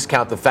start to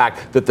discount the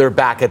fact that they're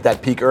back at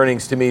that peak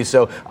earnings to me.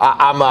 So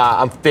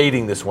I'm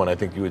fading this one, I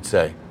think you would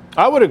say.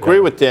 I would agree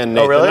with Dan,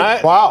 Nathan. Oh, really?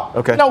 Wow.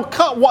 Okay. No,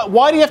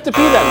 why do you have to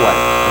be that way?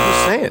 I'm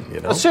just saying,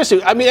 you know.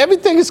 Seriously, I mean,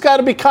 everything has got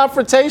to be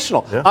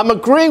confrontational. Yeah. I'm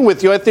agreeing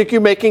with you. I think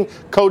you're making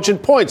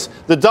cogent points.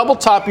 The double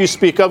top you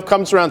speak of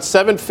comes around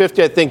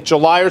 $7.50, I think,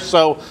 July or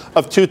so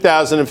of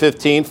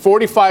 2015.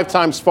 45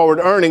 times forward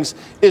earnings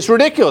is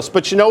ridiculous.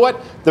 But you know what?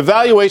 The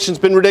valuation's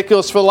been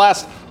ridiculous for the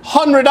last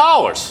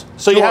 $100.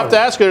 So you have to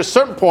ask at a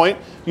certain point,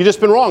 you've just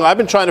been wrong. I've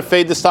been trying to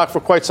fade this stock for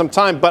quite some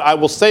time, but I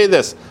will say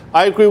this.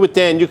 I agree with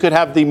Dan. You could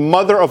have the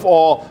mother of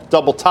all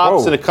double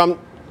tops, and it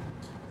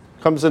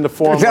comes in the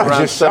form around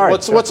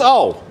what's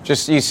O?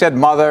 Just you said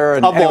mother,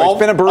 and anyway, it's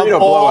been a burrito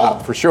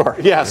blowout for sure.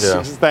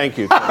 Yes, thank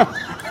you.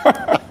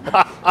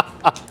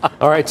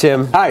 All right,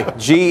 Tim. Hi.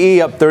 GE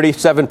up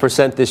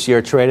 37% this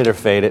year. Trade it or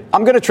fade it?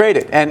 I'm going to trade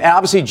it. And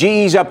obviously,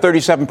 GE's up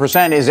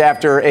 37% is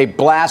after a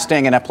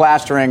blasting and a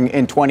plastering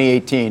in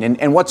 2018.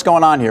 And what's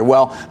going on here?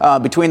 Well,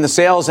 between the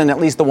sales and at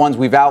least the ones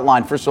we've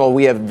outlined, first of all,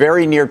 we have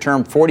very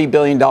near-term $40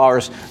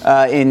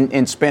 billion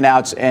in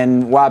spin-outs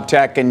and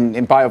Wabtec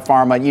and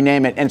biopharma, you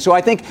name it. And so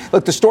I think,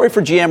 look, the story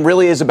for GM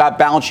really is about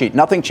balance sheet.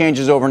 Nothing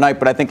changes overnight,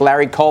 but I think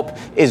Larry Culp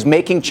is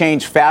making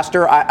change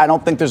faster. I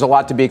don't think there's a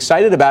lot to be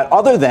excited about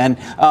other than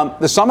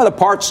the sum of the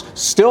parts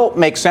still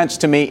make sense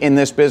to me in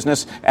this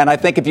business. And I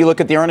think if you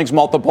look at the earnings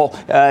multiple,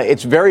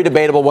 it's very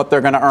debatable what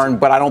they're going to earn,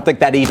 but I don't think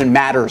that even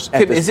matters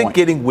at this point. Is it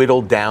getting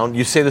whittled down?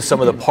 You say the sum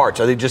of the parts.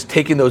 Are they just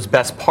taking those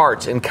best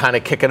parts and kind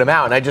of kicking them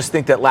out? And I just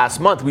think that last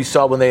month we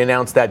saw when they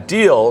announced that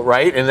deal,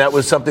 right? And that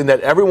was something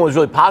that everyone was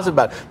really positive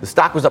about. The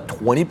stock was up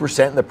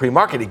 20% in the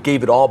pre-market. It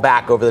gave it all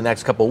back over the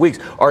next couple of weeks.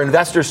 Are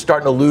investors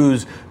starting to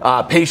lose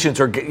patience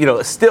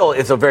or, still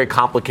it's a very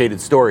complicated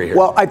story here?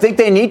 Well, I think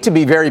they need to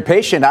be very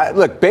patient.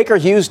 Look, Baker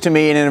Hughes, to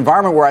me, in an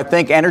environment where I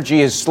think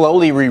energy is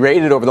slowly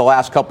re-rated over the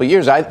last couple of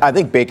years, I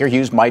think Baker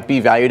Hughes might be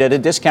valued at a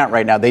discount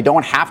right now. They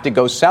don't have to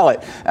go sell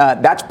it.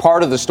 That's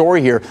part of the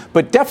story here.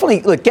 But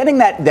definitely, look, getting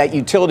that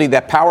utility,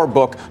 that power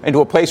book into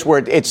a place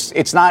where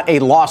it's not a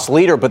loss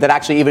leader, but that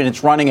actually even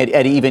it's running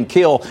at even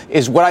keel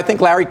is what I think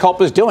Larry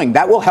Culp is doing.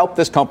 That will help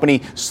this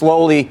company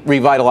slowly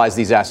revitalize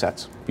these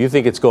assets. You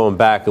think it's going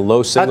back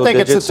low single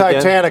digits? I think it's the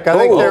Titanic. I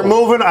think they're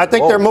moving. I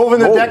think they're moving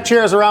the deck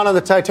chairs around on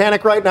the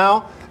Titanic right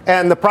now.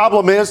 And the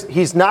problem is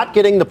he's not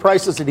getting the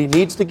prices that he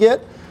needs to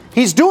get.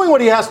 He's doing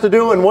what he has to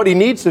do and what he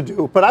needs to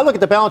do. But I look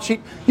at the balance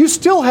sheet. You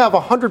still have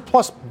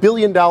 $100+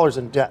 billion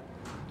in debt.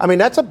 I mean,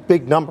 that's a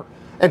big number.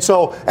 And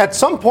so at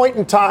some point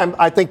in time,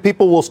 I think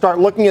people will start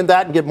looking at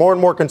that and get more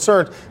and more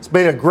concerned. It's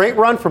been a great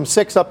run from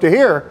 6 up to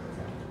here.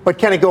 But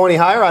can it go any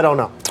higher? I don't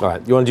know. All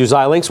right. You want to do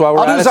Xilinx while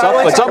we're at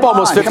it? It's up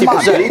almost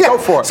 50%. Go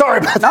for it. Sorry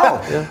about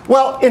that. Yeah.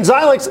 Well, in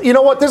Xilinx, you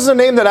know what? This is a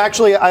name that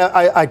actually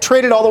I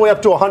traded all the way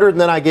up to 100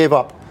 and then I gave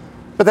up.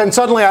 But then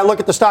suddenly I look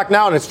at the stock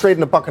now and it's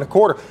trading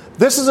 $1.25.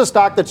 This is a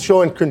stock that's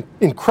showing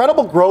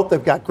incredible growth.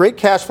 They've got great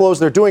cash flows.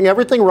 They're doing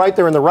everything right.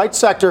 They're in the right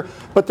sector.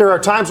 But there are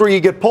times where you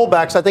get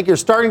pullbacks. I think you're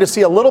starting to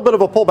see a little bit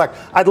of a pullback.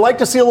 I'd like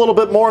to see a little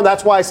bit more, and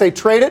that's why I say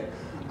trade it.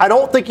 I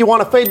don't think you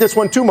want to fade this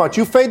one too much.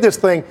 You fade this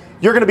thing,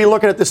 you're going to be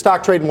looking at this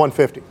stock trading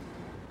 150.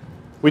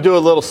 We do a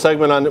little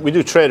segment on it. We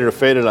do trade it or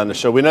fade it on the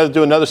show. We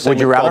do another segment.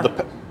 Would you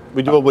rather?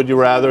 We do a Would You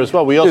Rather as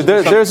well. We also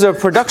there's a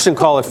production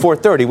call at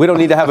 4:30. We don't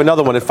need to have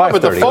another one at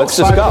 5:30. Let's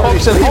just go.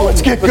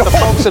 Let's get going. The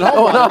folks at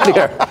home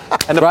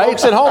and the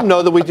folks at home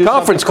know that we do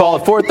conference call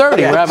at 4:30.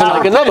 We're having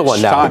like another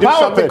one now. We do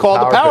something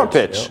called the Power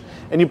Pitch.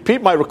 And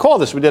Pete might recall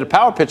this. We did a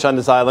power pitch on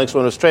the Xilinx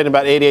when it was trading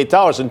about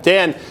 $88. And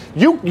Dan,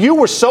 you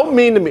were so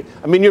mean to me.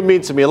 I mean, you're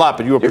mean to me a lot,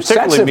 but you were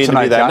particularly mean to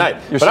me that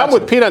night. But I'm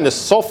with Pete on this.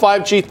 Sol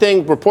 5G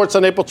thing reports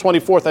on April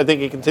 24th. I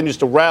think it continues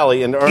to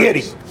rally in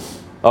earnings.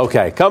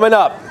 Okay, coming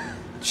up.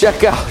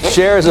 Check out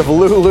shares of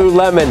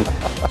Lululemon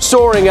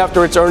soaring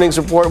after its earnings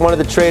report. One of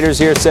the traders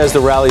here says the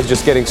rally is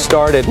just getting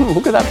started.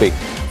 Who could that be?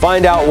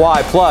 Find out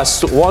why.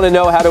 Plus, want to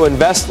know how to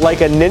invest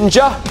like a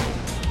ninja?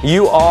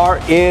 You are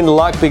in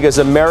luck because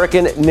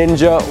American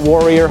Ninja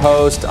Warrior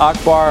host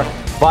Akbar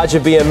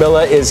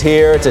Vajabiamila is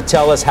here to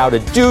tell us how to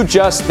do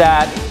just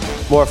that.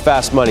 More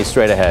Fast Money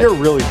straight ahead. You're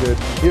really good.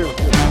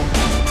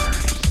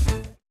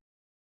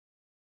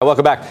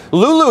 Welcome back.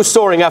 Lulu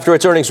soaring after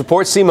its earnings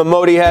report. Seema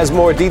Modi has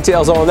more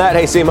details on that.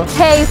 Hey, Seema.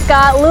 Hey,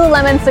 Scott.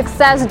 Lululemon's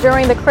success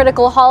during the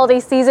critical holiday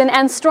season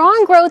and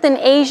strong growth in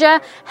Asia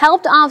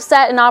helped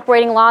offset an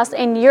operating loss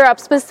in Europe.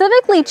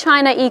 Specifically,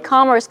 China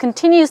e-commerce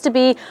continues to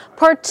be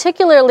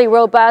particularly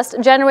robust,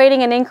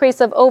 generating an increase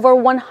of over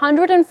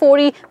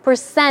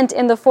 140%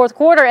 in the fourth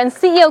quarter. And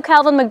CEO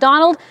Calvin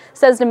McDonald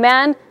says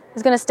demand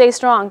is going to stay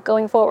strong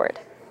going forward.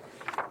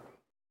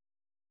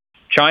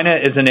 China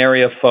is an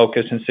area of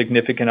focus and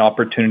significant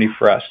opportunity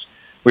for us.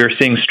 We are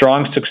seeing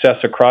strong success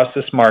across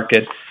this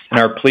market and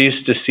are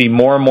pleased to see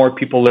more and more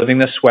people living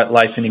the sweat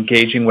life and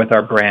engaging with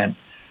our brand.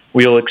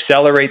 We will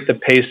accelerate the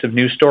pace of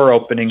new store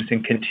openings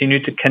and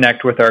continue to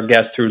connect with our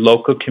guests through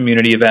local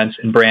community events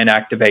and brand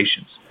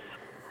activations.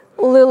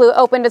 Lulu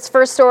opened its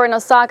first store in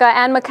Osaka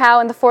and Macau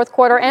in the fourth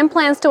quarter and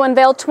plans to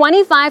unveil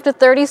 25 to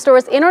 30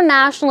 stores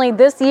internationally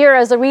this year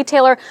as the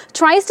retailer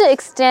tries to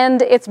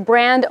extend its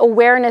brand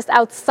awareness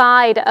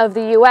outside of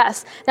the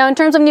U.S. Now, in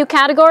terms of new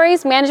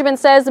categories, management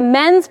says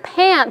men's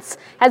pants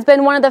has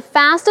been one of the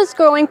fastest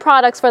growing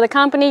products for the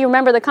company.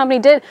 Remember, the company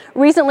did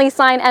recently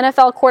sign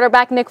NFL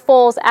quarterback Nick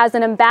Foles as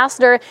an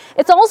ambassador.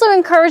 It's also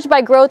encouraged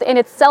by growth in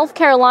its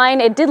self-care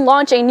line. It did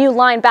launch a new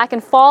line back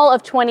in fall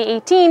of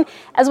 2018,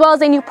 as well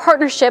as a new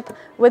partnership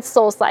with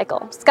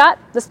SoulCycle. Scott,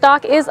 the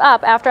stock is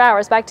up after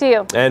hours. Back to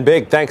you. And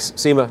big. Thanks,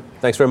 Seema.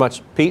 Thanks very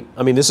much. Pete,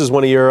 I mean, this is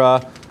one of your,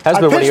 has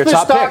been one of your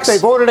top picks. They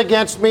voted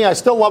against me. I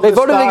still love this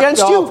stock. They voted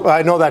against you?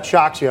 I know that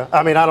shocks you.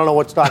 I mean, I don't know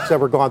what stock's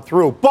ever gone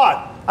through.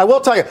 But I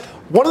will tell you,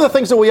 one of the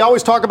things that we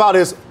always talk about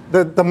is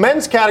the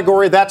men's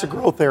category, that's a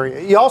growth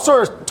area. You also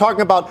are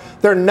talking about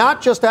they're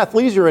not just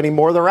athleisure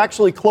anymore. They're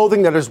actually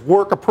clothing that is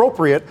work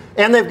appropriate,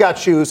 and they've got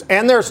shoes,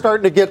 and they're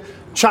starting to get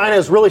China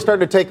is really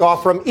starting to take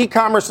off from.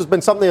 E-commerce has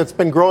been something that's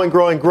been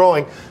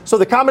growing. So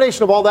the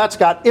combination of all that,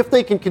 Scott, if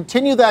they can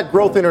continue that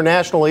growth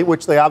internationally,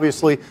 which they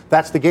obviously,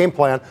 that's the game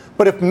plan.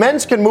 But if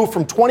men's can move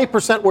from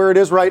 20% where it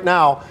is right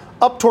now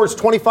up towards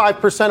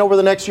 25% over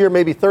the next year,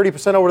 maybe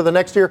 30% over the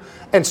next year,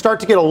 and start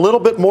to get a little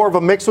bit more of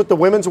a mix with the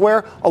women's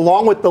wear,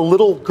 along with the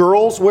little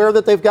girls' wear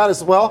that they've got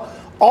as well.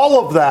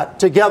 All of that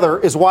together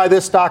is why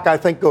this stock, I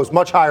think, goes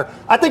much higher.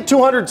 I think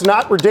 200 is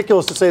not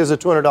ridiculous to say is a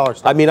 $200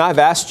 stock. I mean, I've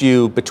asked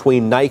you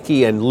between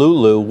Nike and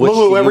Lulu, which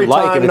Lulu do you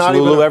like, and it's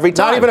Lulu every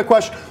time. Not even a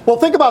question. Well,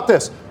 think about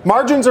this.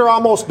 Margins are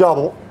almost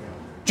double.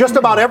 Just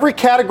about every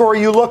category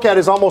you look at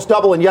is almost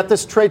double, and yet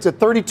this trades at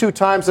 32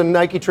 times and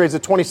Nike trades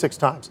at 26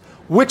 times.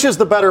 Which is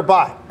the better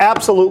buy?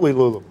 Absolutely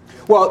Lulu.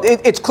 Well,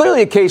 it's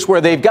clearly a case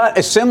where they've got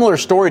a similar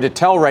story to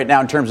tell right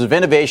now in terms of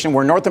innovation,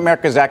 where North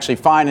America is actually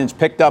fine and it's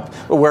picked up,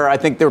 where I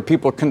think there are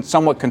people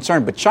somewhat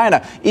concerned. But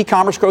China,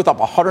 e-commerce growth up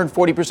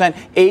 140%.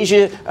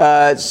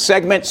 Asia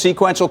segment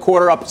sequential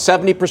quarter up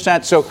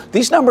 70%. So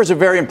these numbers are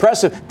very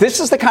impressive. This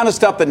is the kind of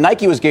stuff that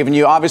Nike was giving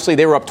you. Obviously,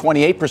 they were up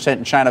 28%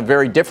 in China,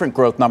 very different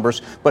growth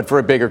numbers, but for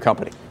a bigger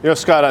company. You know,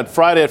 Scott, on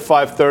Friday at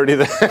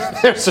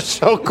 5:30, there's a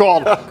show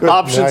called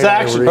Options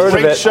Action.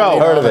 Great show.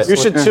 Heard of it. You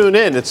should tune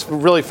in. It's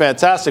really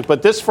fantastic. But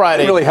But this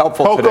Friday, really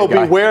helpful Coco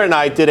today, Beware and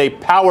I did a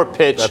power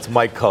pitch. That's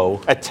Mike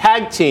Coe. A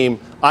tag team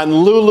on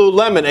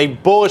Lululemon, a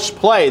bullish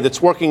play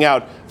that's working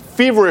out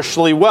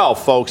feverishly well,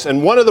 folks.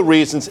 And one of the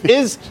reasons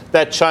is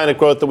that China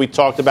growth that we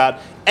talked about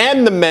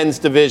and the men's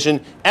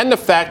division and the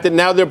fact that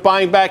now they're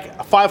buying back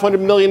 $500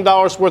 million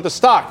worth of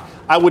stock.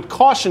 I would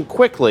caution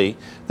quickly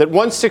that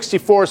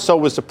 164 or so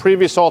was the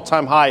previous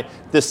all-time high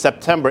this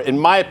September. In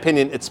my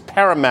opinion, it's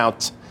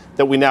paramount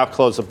that we now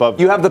close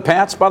above. You have the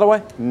pants, by the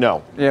way?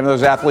 No. You have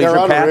those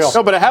athleisure pants?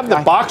 No, but I have the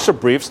boxer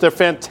briefs. They're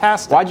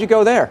fantastic. Why'd you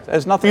go there?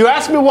 There's nothing. You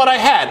asked me what I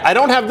had. I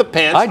don't have the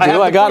pants. I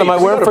do. I got them. I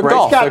wear them for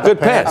golf. They're good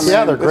pants.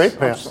 Yeah, they're great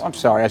pants. I'm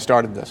sorry. I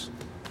started this.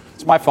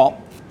 It's my fault.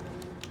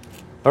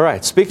 All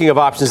right. Speaking of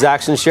options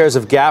action, shares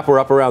of Gap were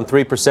up around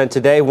 3%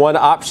 today. One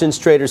options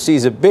trader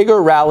sees a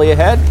bigger rally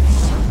ahead.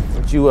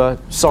 Would you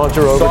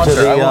saunter over to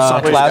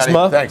the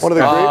plasma? One of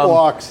the great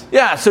walks.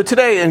 Yeah, so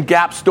today in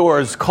Gap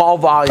stores, call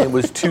volume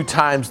was 2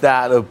 times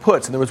that of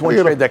puts. And there was one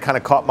trade that kind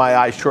of caught my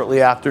eye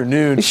shortly after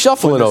noon. He's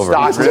shuffling over.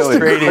 Stock was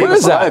trading. What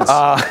is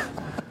that?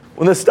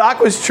 When the stock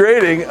was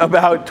trading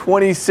about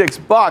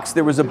 $26,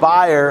 there was a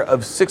buyer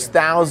of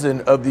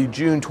 6,000 of the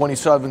June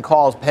 27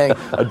 calls paying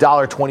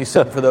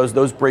 $1.27 for those.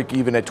 Those break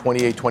even at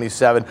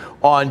 $28.27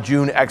 on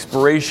June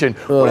expiration.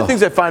 One of the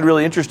things I find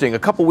really interesting, a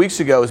couple weeks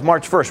ago is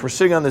March 1st. We're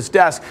sitting on this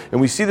desk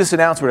and we see this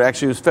announcement.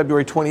 Actually, it was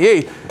February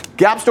 28th.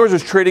 Gap stores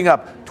was trading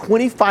up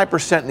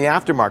 25% in the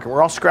aftermarket.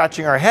 We're all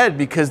scratching our head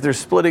because they're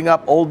splitting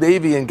up Old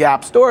Navy and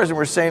Gap stores, and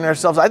we're saying to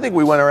ourselves, I think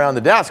we went around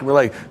the desk and we're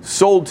like,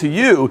 sold to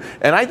you.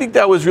 And I think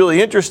that was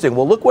really interesting.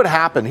 Well, look what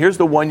happened. Here's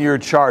the 1-year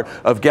chart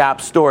of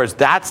Gap stores.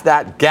 That's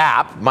that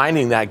gap,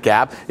 mining that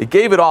gap. It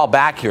gave it all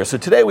back here. So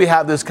today we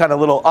have this kind of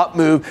little up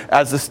move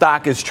as the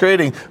stock is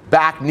trading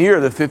back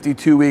near the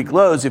 52-week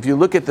lows. If you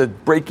look at the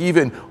break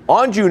even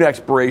on June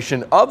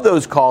expiration of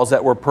those calls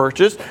that were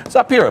purchased, it's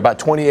up here about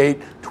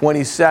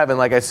 28.27,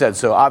 like I said.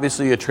 So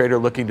obviously a trader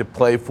looking to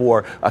play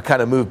for a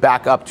kind of move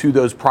back up to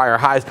those prior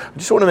highs. I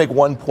just want to make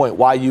one point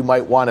why you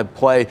might want to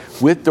play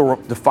with the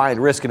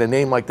defined risk in a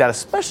name like that,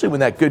 especially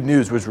when that good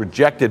news was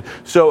rejected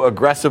so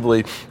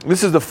aggressively.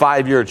 This is the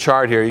 5-year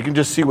chart here. You can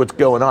just see what's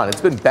going on.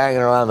 It's been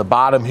banging around the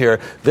bottom here.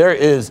 There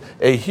is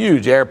a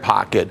huge air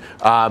pocket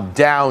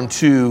down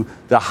to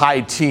the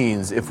high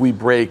teens if we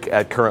break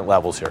at current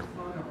levels here.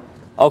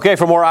 Okay,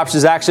 for more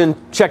options action,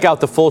 check out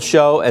the full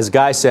show, as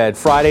Guy said,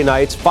 Friday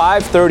nights,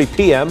 5:30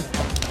 p.m.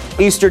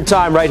 Eastern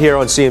time right here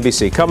on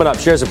CNBC. Coming up,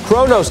 shares of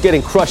Kronos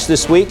getting crushed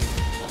this week.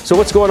 So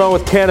what's going on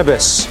with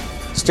cannabis?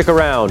 Stick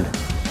around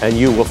and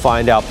you will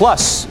find out.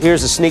 Plus,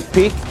 here's a sneak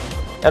peek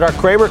at our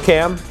Kramer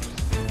Cam.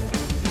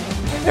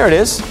 There it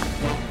is.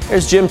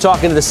 There's Jim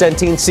talking to the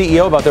Centene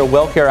CEO about their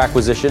WellCare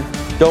acquisition.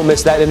 Don't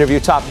miss that interview,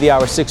 top of the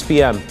hour, 6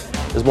 p.m.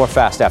 There's more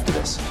fast after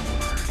this.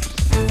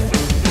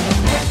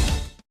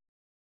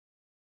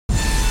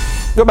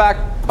 Go back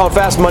on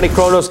Fast Money.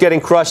 Kronos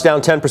getting crushed,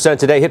 down 10%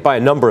 today, hit by a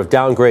number of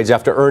downgrades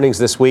after earnings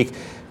this week.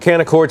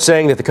 Canaccord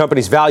saying that the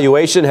company's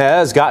valuation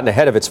has gotten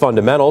ahead of its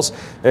fundamentals.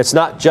 And it's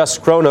not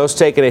just Kronos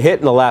taking a hit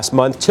in the last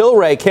month.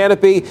 Tilray,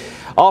 Canopy,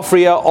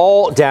 Altria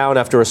all down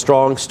after a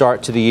strong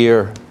start to the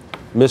year.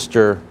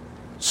 Mr.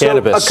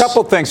 Cannabis. So a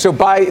couple things. So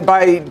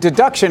by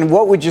deduction,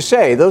 what would you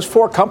say? Those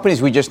 4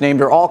 companies we just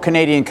named are all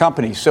Canadian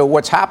companies. So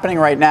what's happening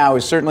right now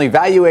is certainly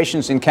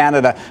valuations in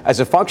Canada as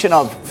a function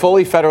of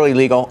fully federally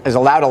legal has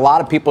allowed a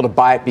lot of people to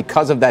buy it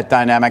because of that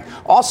dynamic.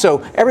 Also,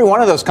 every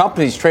one of those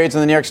companies trades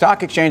on the New York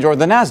Stock Exchange or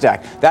the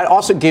NASDAQ. That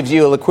also gives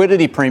you a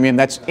liquidity premium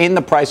that's in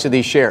the price of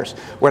these shares.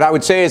 What I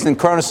would say is in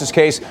Kronos'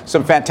 case,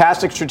 some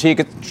fantastic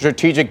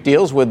strategic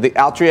deals with the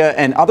Altria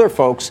and other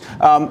folks.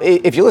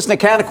 If you listen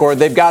to Canaccord,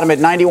 they've got them at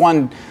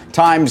 91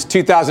 times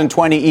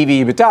 2020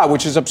 EV/EBITDA,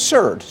 which is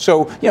absurd.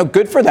 So,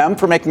 good for them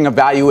for making a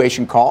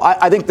valuation call.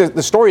 I think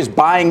the story is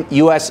buying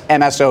U.S.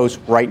 MSOs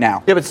right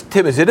now. Yeah, but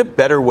Tim, is it a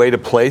better way to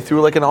play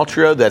through like an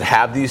Altria that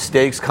have these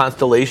stakes,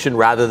 Constellation,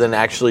 rather than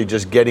actually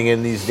just getting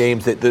in these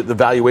names that the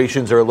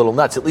valuations are a little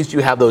nuts? At least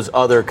you have those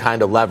other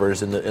kind of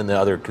levers in the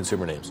other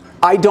consumer names.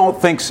 I don't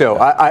think so.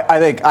 I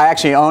think I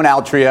actually own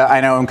Altria.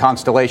 I own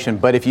Constellation.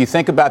 But if you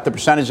think about the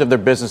percentage of their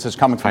business that's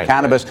coming from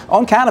cannabis,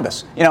 own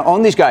cannabis.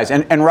 Own these guys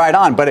and ride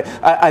on. But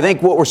I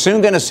think what we're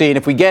soon going to see, and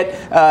if we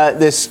get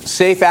this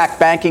SAFE Act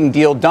banking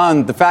deal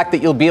done, the fact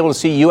that you'll be able to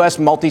see U.S.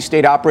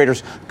 multi-state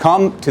operators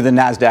come to the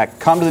NASDAQ,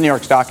 come to the New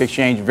York Stock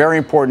Exchange, very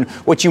important.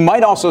 What you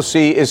might also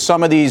see is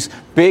some of these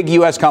big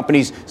U.S.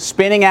 companies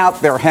spinning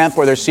out their hemp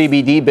or their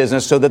CBD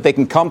business so that they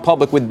can come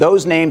public with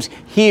those names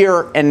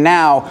here and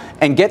now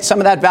and get some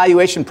of that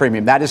valuation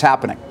premium. That is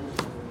happening.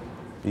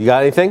 You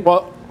got anything?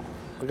 Well,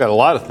 I've got a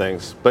lot of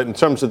things, but in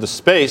terms of the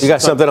space, you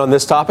got something on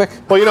this topic?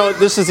 Well,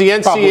 this is the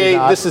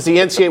NCAA. This is the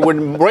NCAA. We're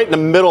right in the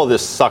middle of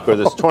this sucker,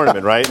 this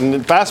tournament, right?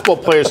 And basketball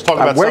players talk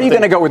about where are you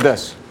going to go with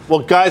this? Well,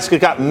 guys that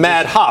got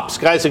mad hops,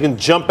 guys that can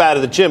jump out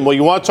of the gym. Well,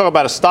 you want to talk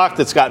about a stock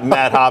that's got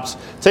mad hops?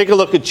 Take a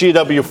look at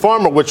GW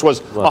Pharma, which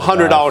was a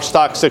 $100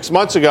 stock 6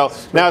 months ago.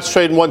 Now it's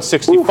trading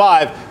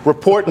 $165.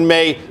 Report in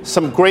May,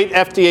 some great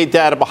FDA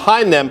data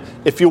behind them.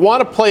 If you want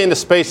to play in the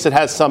space that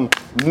has some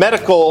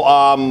medical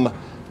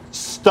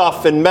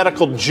stuff and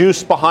medical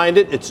juice behind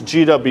it, it's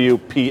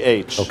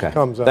GWPH.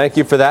 Okay. Thank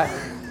you for that.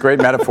 Great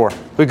metaphor.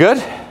 We good?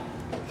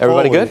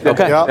 Everybody good?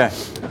 Okay. Yeah.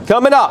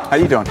 Coming up. How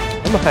you doing?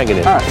 I'm hanging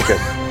in. All right, good.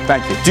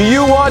 Thank you. Do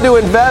you want to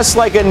invest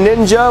like a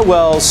ninja?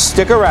 Well,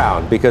 stick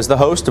around because the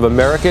host of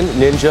American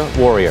Ninja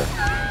Warrior,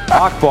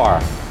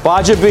 Akbar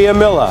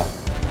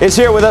Gbajabiamila, is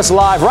here with us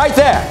live right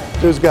there.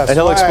 And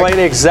he'll explain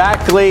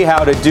exactly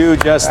how to do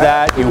just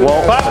that. You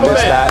won't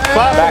miss that.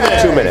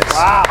 Back in 2 minutes.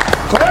 Wow.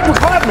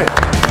 Clap me.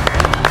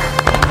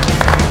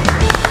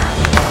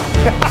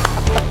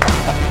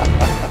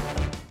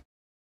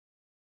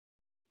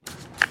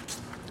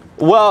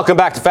 Welcome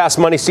back to Fast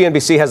Money.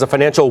 CNBC has a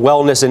financial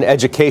wellness and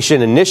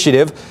education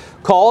initiative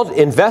called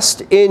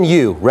Invest in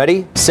You.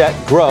 Ready, set,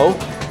 grow.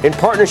 In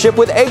partnership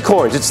with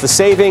Acorns. It's the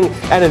saving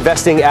and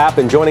investing app.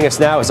 And joining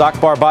us now is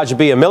Akbar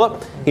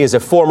Gbajabiamila. He is a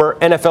former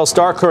NFL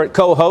star, current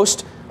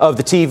co-host of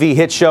the TV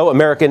hit show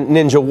American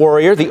Ninja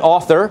Warrior, the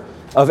author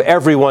of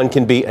Everyone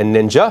Can Be a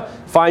Ninja.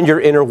 Find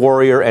your inner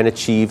warrior and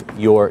achieve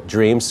your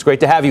dreams. It's great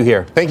to have you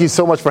here. Thank you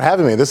so much for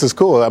having me. This is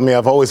cool. I mean,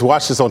 I've always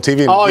watched this on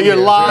TV. Oh, you're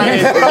lying.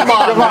 Come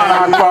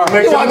on, Akbar.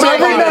 I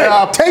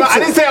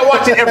didn't say I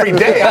watch it every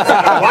day. I said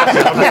I watch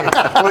it.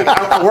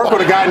 I work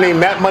with a guy named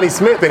Matt Money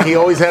Smith, and he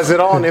always has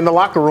it on in the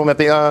locker room at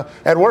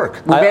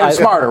work. We made him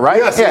smarter, right?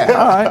 Yes. Yeah.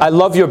 All right. I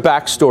love your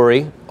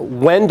backstory.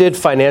 When did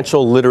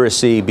financial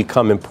literacy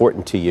become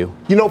important to you?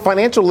 You know,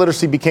 financial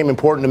literacy became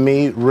important to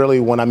me really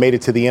when I made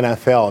it to the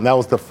NFL, and that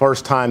was the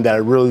first time that I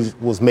really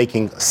was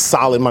making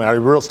solid money.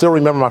 I still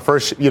remember my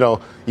first, year,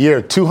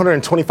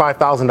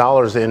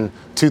 $225,000 in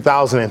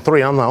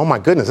 2003. I'm like, oh my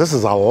goodness, this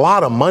is a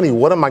lot of money.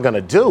 What am I going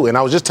to do? And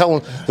I was just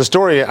telling the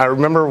story. I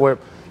remember where,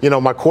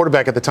 my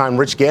quarterback at the time,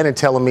 Rich Gannon,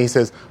 telling me, he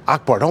says,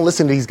 Akbar, don't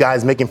listen to these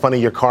guys making fun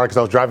of your car, because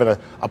I was driving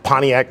a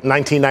Pontiac,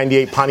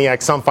 1998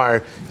 Pontiac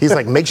Sunfire. He's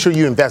like, make sure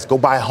you invest, go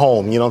buy a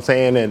home, you know what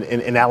I'm saying,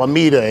 in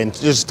Alameda. And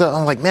just,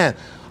 I'm like, man,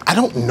 I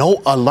don't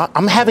know a lot.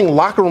 I'm having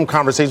locker room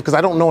conversations because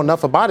I don't know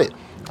enough about it.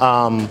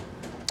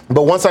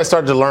 But once I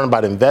started to learn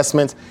about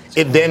investments,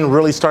 it then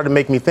really started to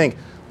make me think,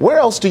 where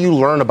else do you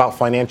learn about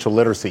financial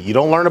literacy? You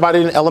don't learn about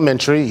it in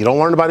elementary. You don't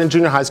learn about it in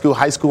junior high school,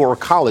 or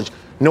college.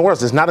 Nowhere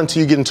else. It's not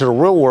until you get into the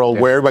real world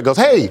where everybody goes,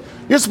 hey,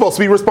 you're supposed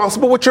to be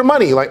responsible with your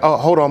money. Like, oh,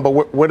 hold on,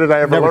 but where did I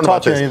ever learn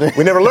about this? Anything.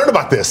 We never learned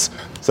about this.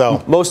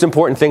 So most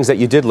important things that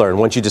you did learn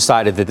once you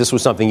decided that this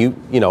was something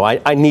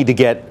I need to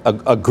get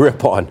a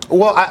grip on.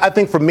 Well, I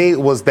think for me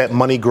it was that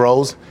money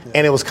grows,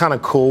 and it was kind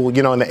of cool,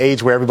 in the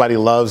age where everybody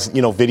loves,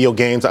 video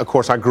games. Of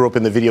course, I grew up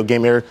in the video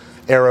game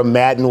era.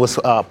 Madden was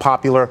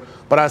popular,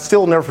 but I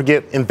still never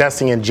forget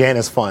investing in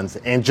Janus funds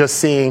and just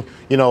seeing,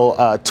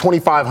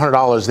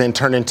 $2,500 then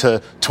turn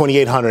into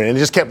 $2,800, and it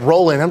just kept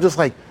rolling. I'm just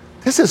like,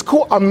 this is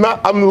cool. I'm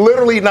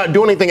literally not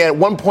doing anything. At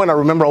one point, I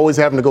remember always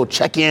having to go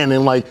check in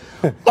and like,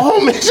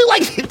 oh man, she's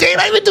like, damn,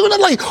 I been doing it.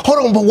 Like,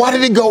 hold on, but why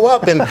did it go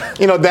up? And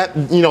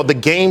the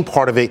game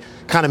part of it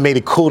kind of made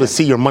it cool to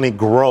see your money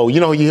grow.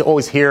 You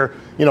always hear,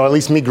 at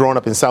least me growing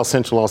up in South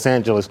Central Los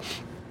Angeles,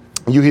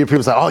 you hear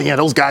people say, oh yeah,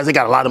 those guys, they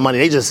got a lot of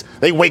money.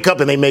 They wake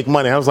up and they make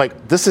money. I was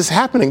like, this is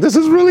happening. This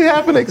is really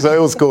happening. So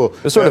it was cool.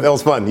 That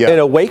was fun. Yeah. An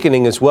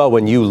awakening as well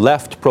when you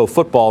left pro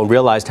football and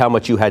realized how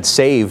much you had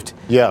saved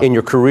in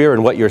your career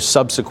and what your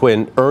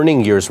subsequent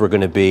earning years were going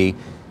to be,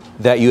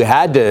 that you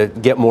had to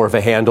get more of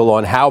a handle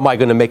on how am I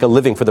going to make a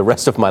living for the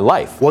rest of my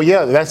life. Well,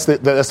 yeah, that's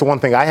the one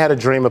thing. I had a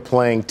dream of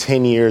playing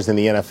 10 years in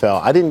the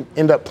NFL. I didn't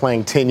end up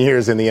playing 10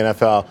 years in the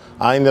NFL.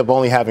 I ended up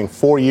only having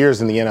 4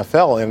 years in the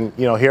NFL. And,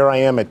 here I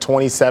am at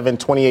 27,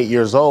 28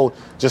 years old,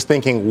 just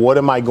thinking, what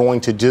am I going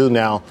to do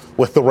now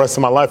with the rest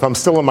of my life? I'm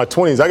still in my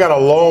 20s. I got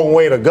a long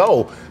way to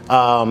go.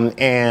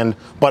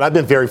 But I've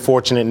been very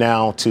fortunate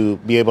now to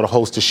be able to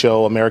host a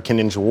show, American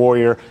Ninja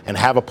Warrior, and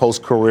have a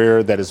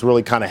post-career that has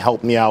really kind of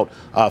helped me out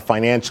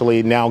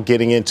financially. Now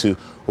getting into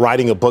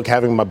writing a book,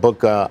 having my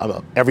book,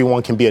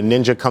 Everyone Can Be a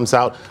Ninja, comes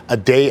out a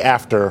day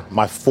after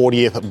my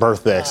 40th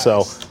birthday. Nice.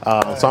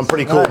 So I'm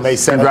pretty cool. May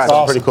 7th. So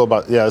I'm pretty cool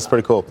it's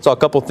pretty cool. So a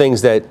couple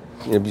things that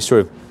you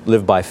sort of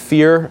live by.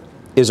 Fear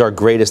is our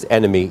greatest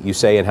enemy, you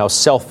say, and how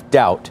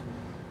self-doubt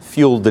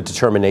fueled the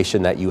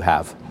determination that you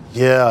have.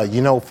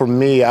 Yeah, for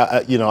me,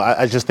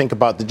 I just think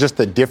about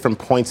the different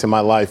points in my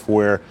life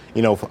where,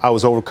 I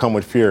was overcome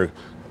with fear.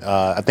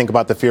 I think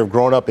about the fear of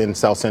growing up in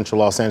South Central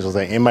Los Angeles.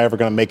 Like, am I ever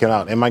going to make it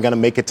out? Am I going to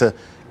make it to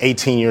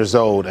 18 years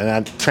old? And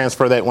I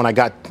transferred that when I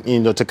got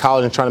to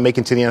college and trying to make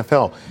it to the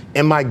NFL.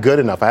 Am I good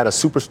enough? I had a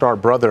superstar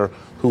brother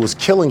who was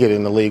killing it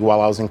in the league while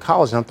I was in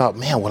college. And I thought,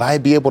 man, would I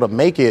be able to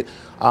make it?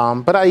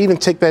 But I even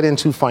take that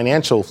into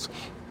financials.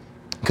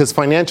 Because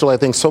financial, I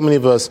think so many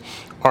of us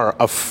are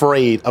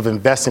afraid of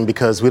investing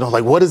because we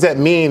don't what does that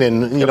mean?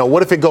 And,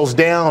 what if it goes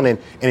down? And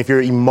if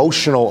you're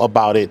emotional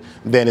about it,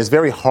 then it's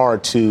very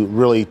hard to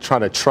really try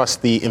to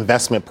trust the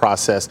investment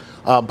process.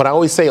 But I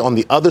always say on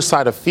the other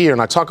side of fear,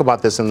 and I talk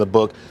about this in the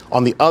book,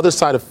 on the other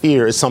side of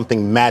fear is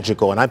something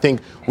magical. And I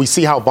think we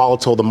see how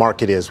volatile the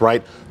market is,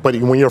 right? But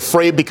when you're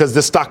afraid because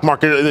the stock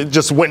market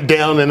just went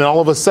down, and then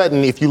all of a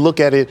sudden, if you look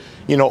at it,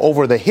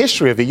 over the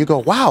history of it, you go,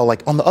 wow,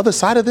 on the other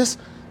side of this,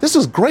 this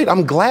is great.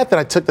 I'm glad that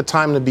I took the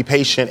time to be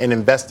patient and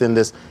invest in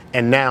this.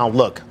 And now,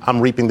 look, I'm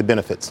reaping the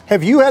benefits.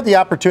 Have you had the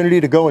opportunity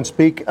to go and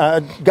speak?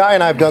 Guy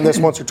and I have done this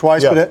once or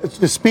twice, but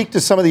to speak to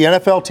some of the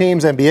NFL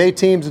teams, NBA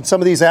teams, and some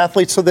of these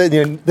athletes so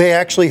that they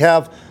actually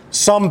have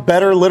some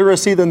better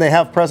literacy than they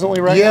have presently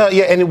right now?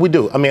 Yeah, and we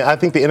do. I mean, I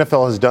think the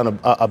NFL has done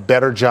a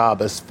better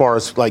job as far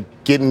as like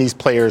getting these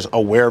players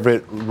aware of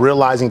it,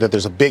 realizing that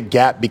there's a big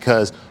gap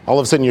because all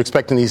of a sudden you're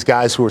expecting these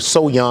guys who are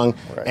so young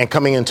and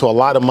coming into a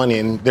lot of money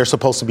and they're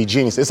supposed to be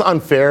genius. It's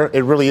unfair.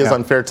 It really is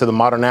unfair to the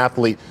modern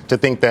athlete to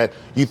think that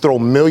you throw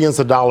millions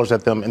of dollars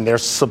at them and they're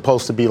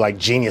supposed to be like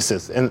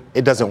geniuses, and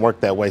it doesn't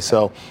work that way.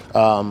 So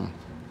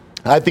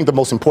I think the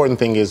most important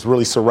thing is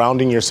really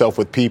surrounding yourself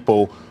with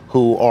people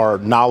who are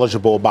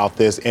knowledgeable about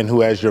this and who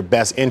has your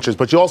best interest.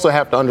 But you also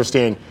have to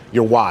understand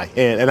your why.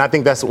 And I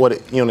think that's what,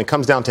 when it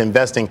comes down to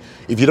investing,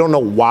 if you don't know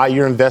why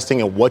you're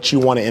investing and what you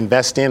want to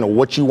invest in or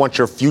what you want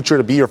your future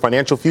to be, your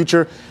financial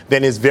future,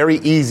 then it's very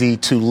easy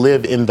to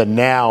live in the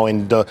now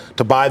and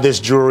to buy this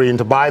jewelry and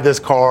to buy this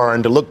car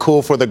and to look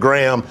cool for the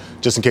gram,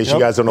 just in case you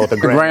guys don't know what the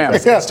gram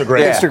is. Instagram.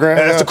 Yeah. Instagram.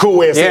 That's a cool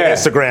way of saying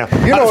Instagram.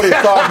 You know what he's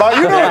talking about.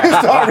 You know what he's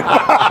talking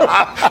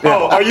about.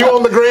 Oh, are you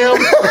on the gram?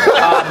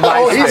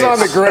 He's on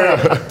the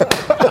gram.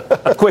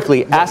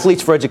 Quickly,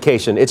 Athletes for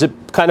Education. It's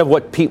kind of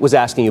what Pete was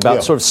asking you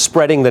about, sort of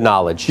spreading the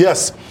knowledge.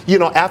 Yes.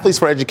 Athletes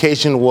for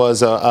Education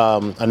was a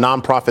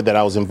nonprofit that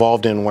I was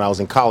involved in when I was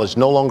in college,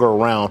 no longer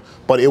around,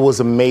 but it was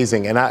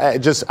amazing. And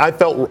I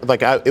felt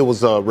like it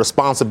was a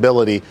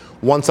responsibility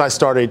once I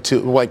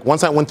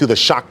went through the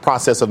shock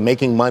process of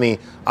making money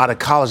out of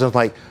college. I was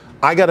like,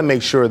 I got to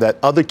make sure that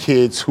other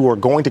kids who are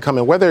going to come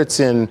in, whether it's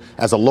in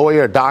as a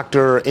lawyer, a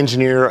doctor,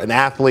 engineer, an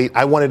athlete,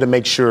 I wanted to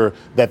make sure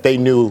that they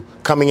knew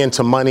coming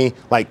into money,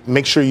 like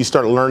make sure you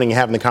start learning and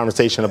having the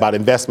conversation about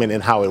investment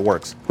and how it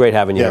works. Great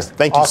having you here.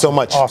 Thank you so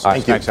much. Awesome.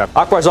 Thank you. Thanks,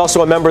 Akbar is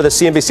also a member of the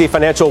CNBC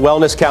Financial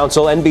Wellness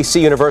Council,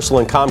 NBC Universal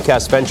and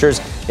Comcast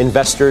Ventures,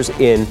 investors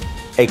in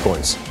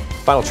Acorns.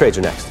 Final trades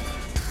are next.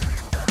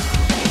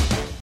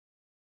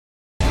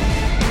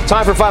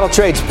 Time for final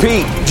trades.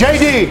 Pete.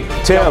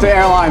 JD. Tim. Delta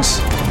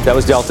Airlines. That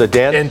was Delta.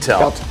 Dan? Intel.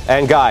 Delta.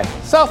 And Guy.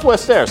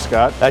 Southwest Air,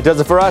 Scott. That does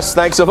it for us.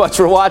 Thanks so much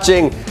for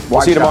watching.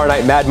 We'll see you tomorrow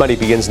night. Mad Money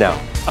begins now.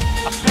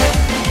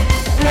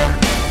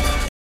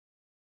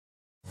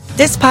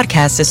 This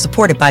podcast is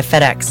supported by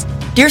FedEx.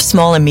 Dear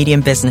small and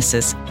medium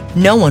businesses,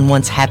 no one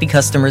wants happy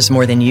customers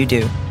more than you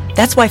do.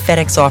 That's why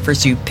FedEx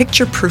offers you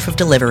picture proof of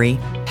delivery,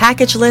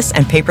 packageless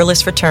and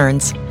paperless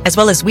returns, as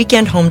well as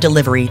weekend home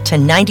delivery to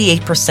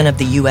 98% of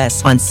the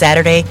U.S. on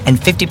Saturday and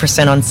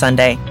 50% on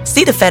Sunday.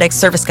 See the FedEx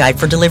service guide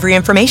for delivery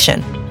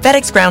information.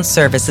 FedEx Ground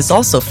service is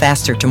also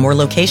faster to more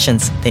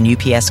locations than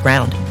UPS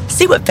Ground.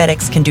 See what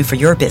FedEx can do for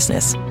your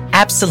business.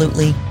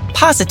 Absolutely,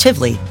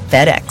 positively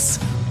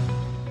FedEx.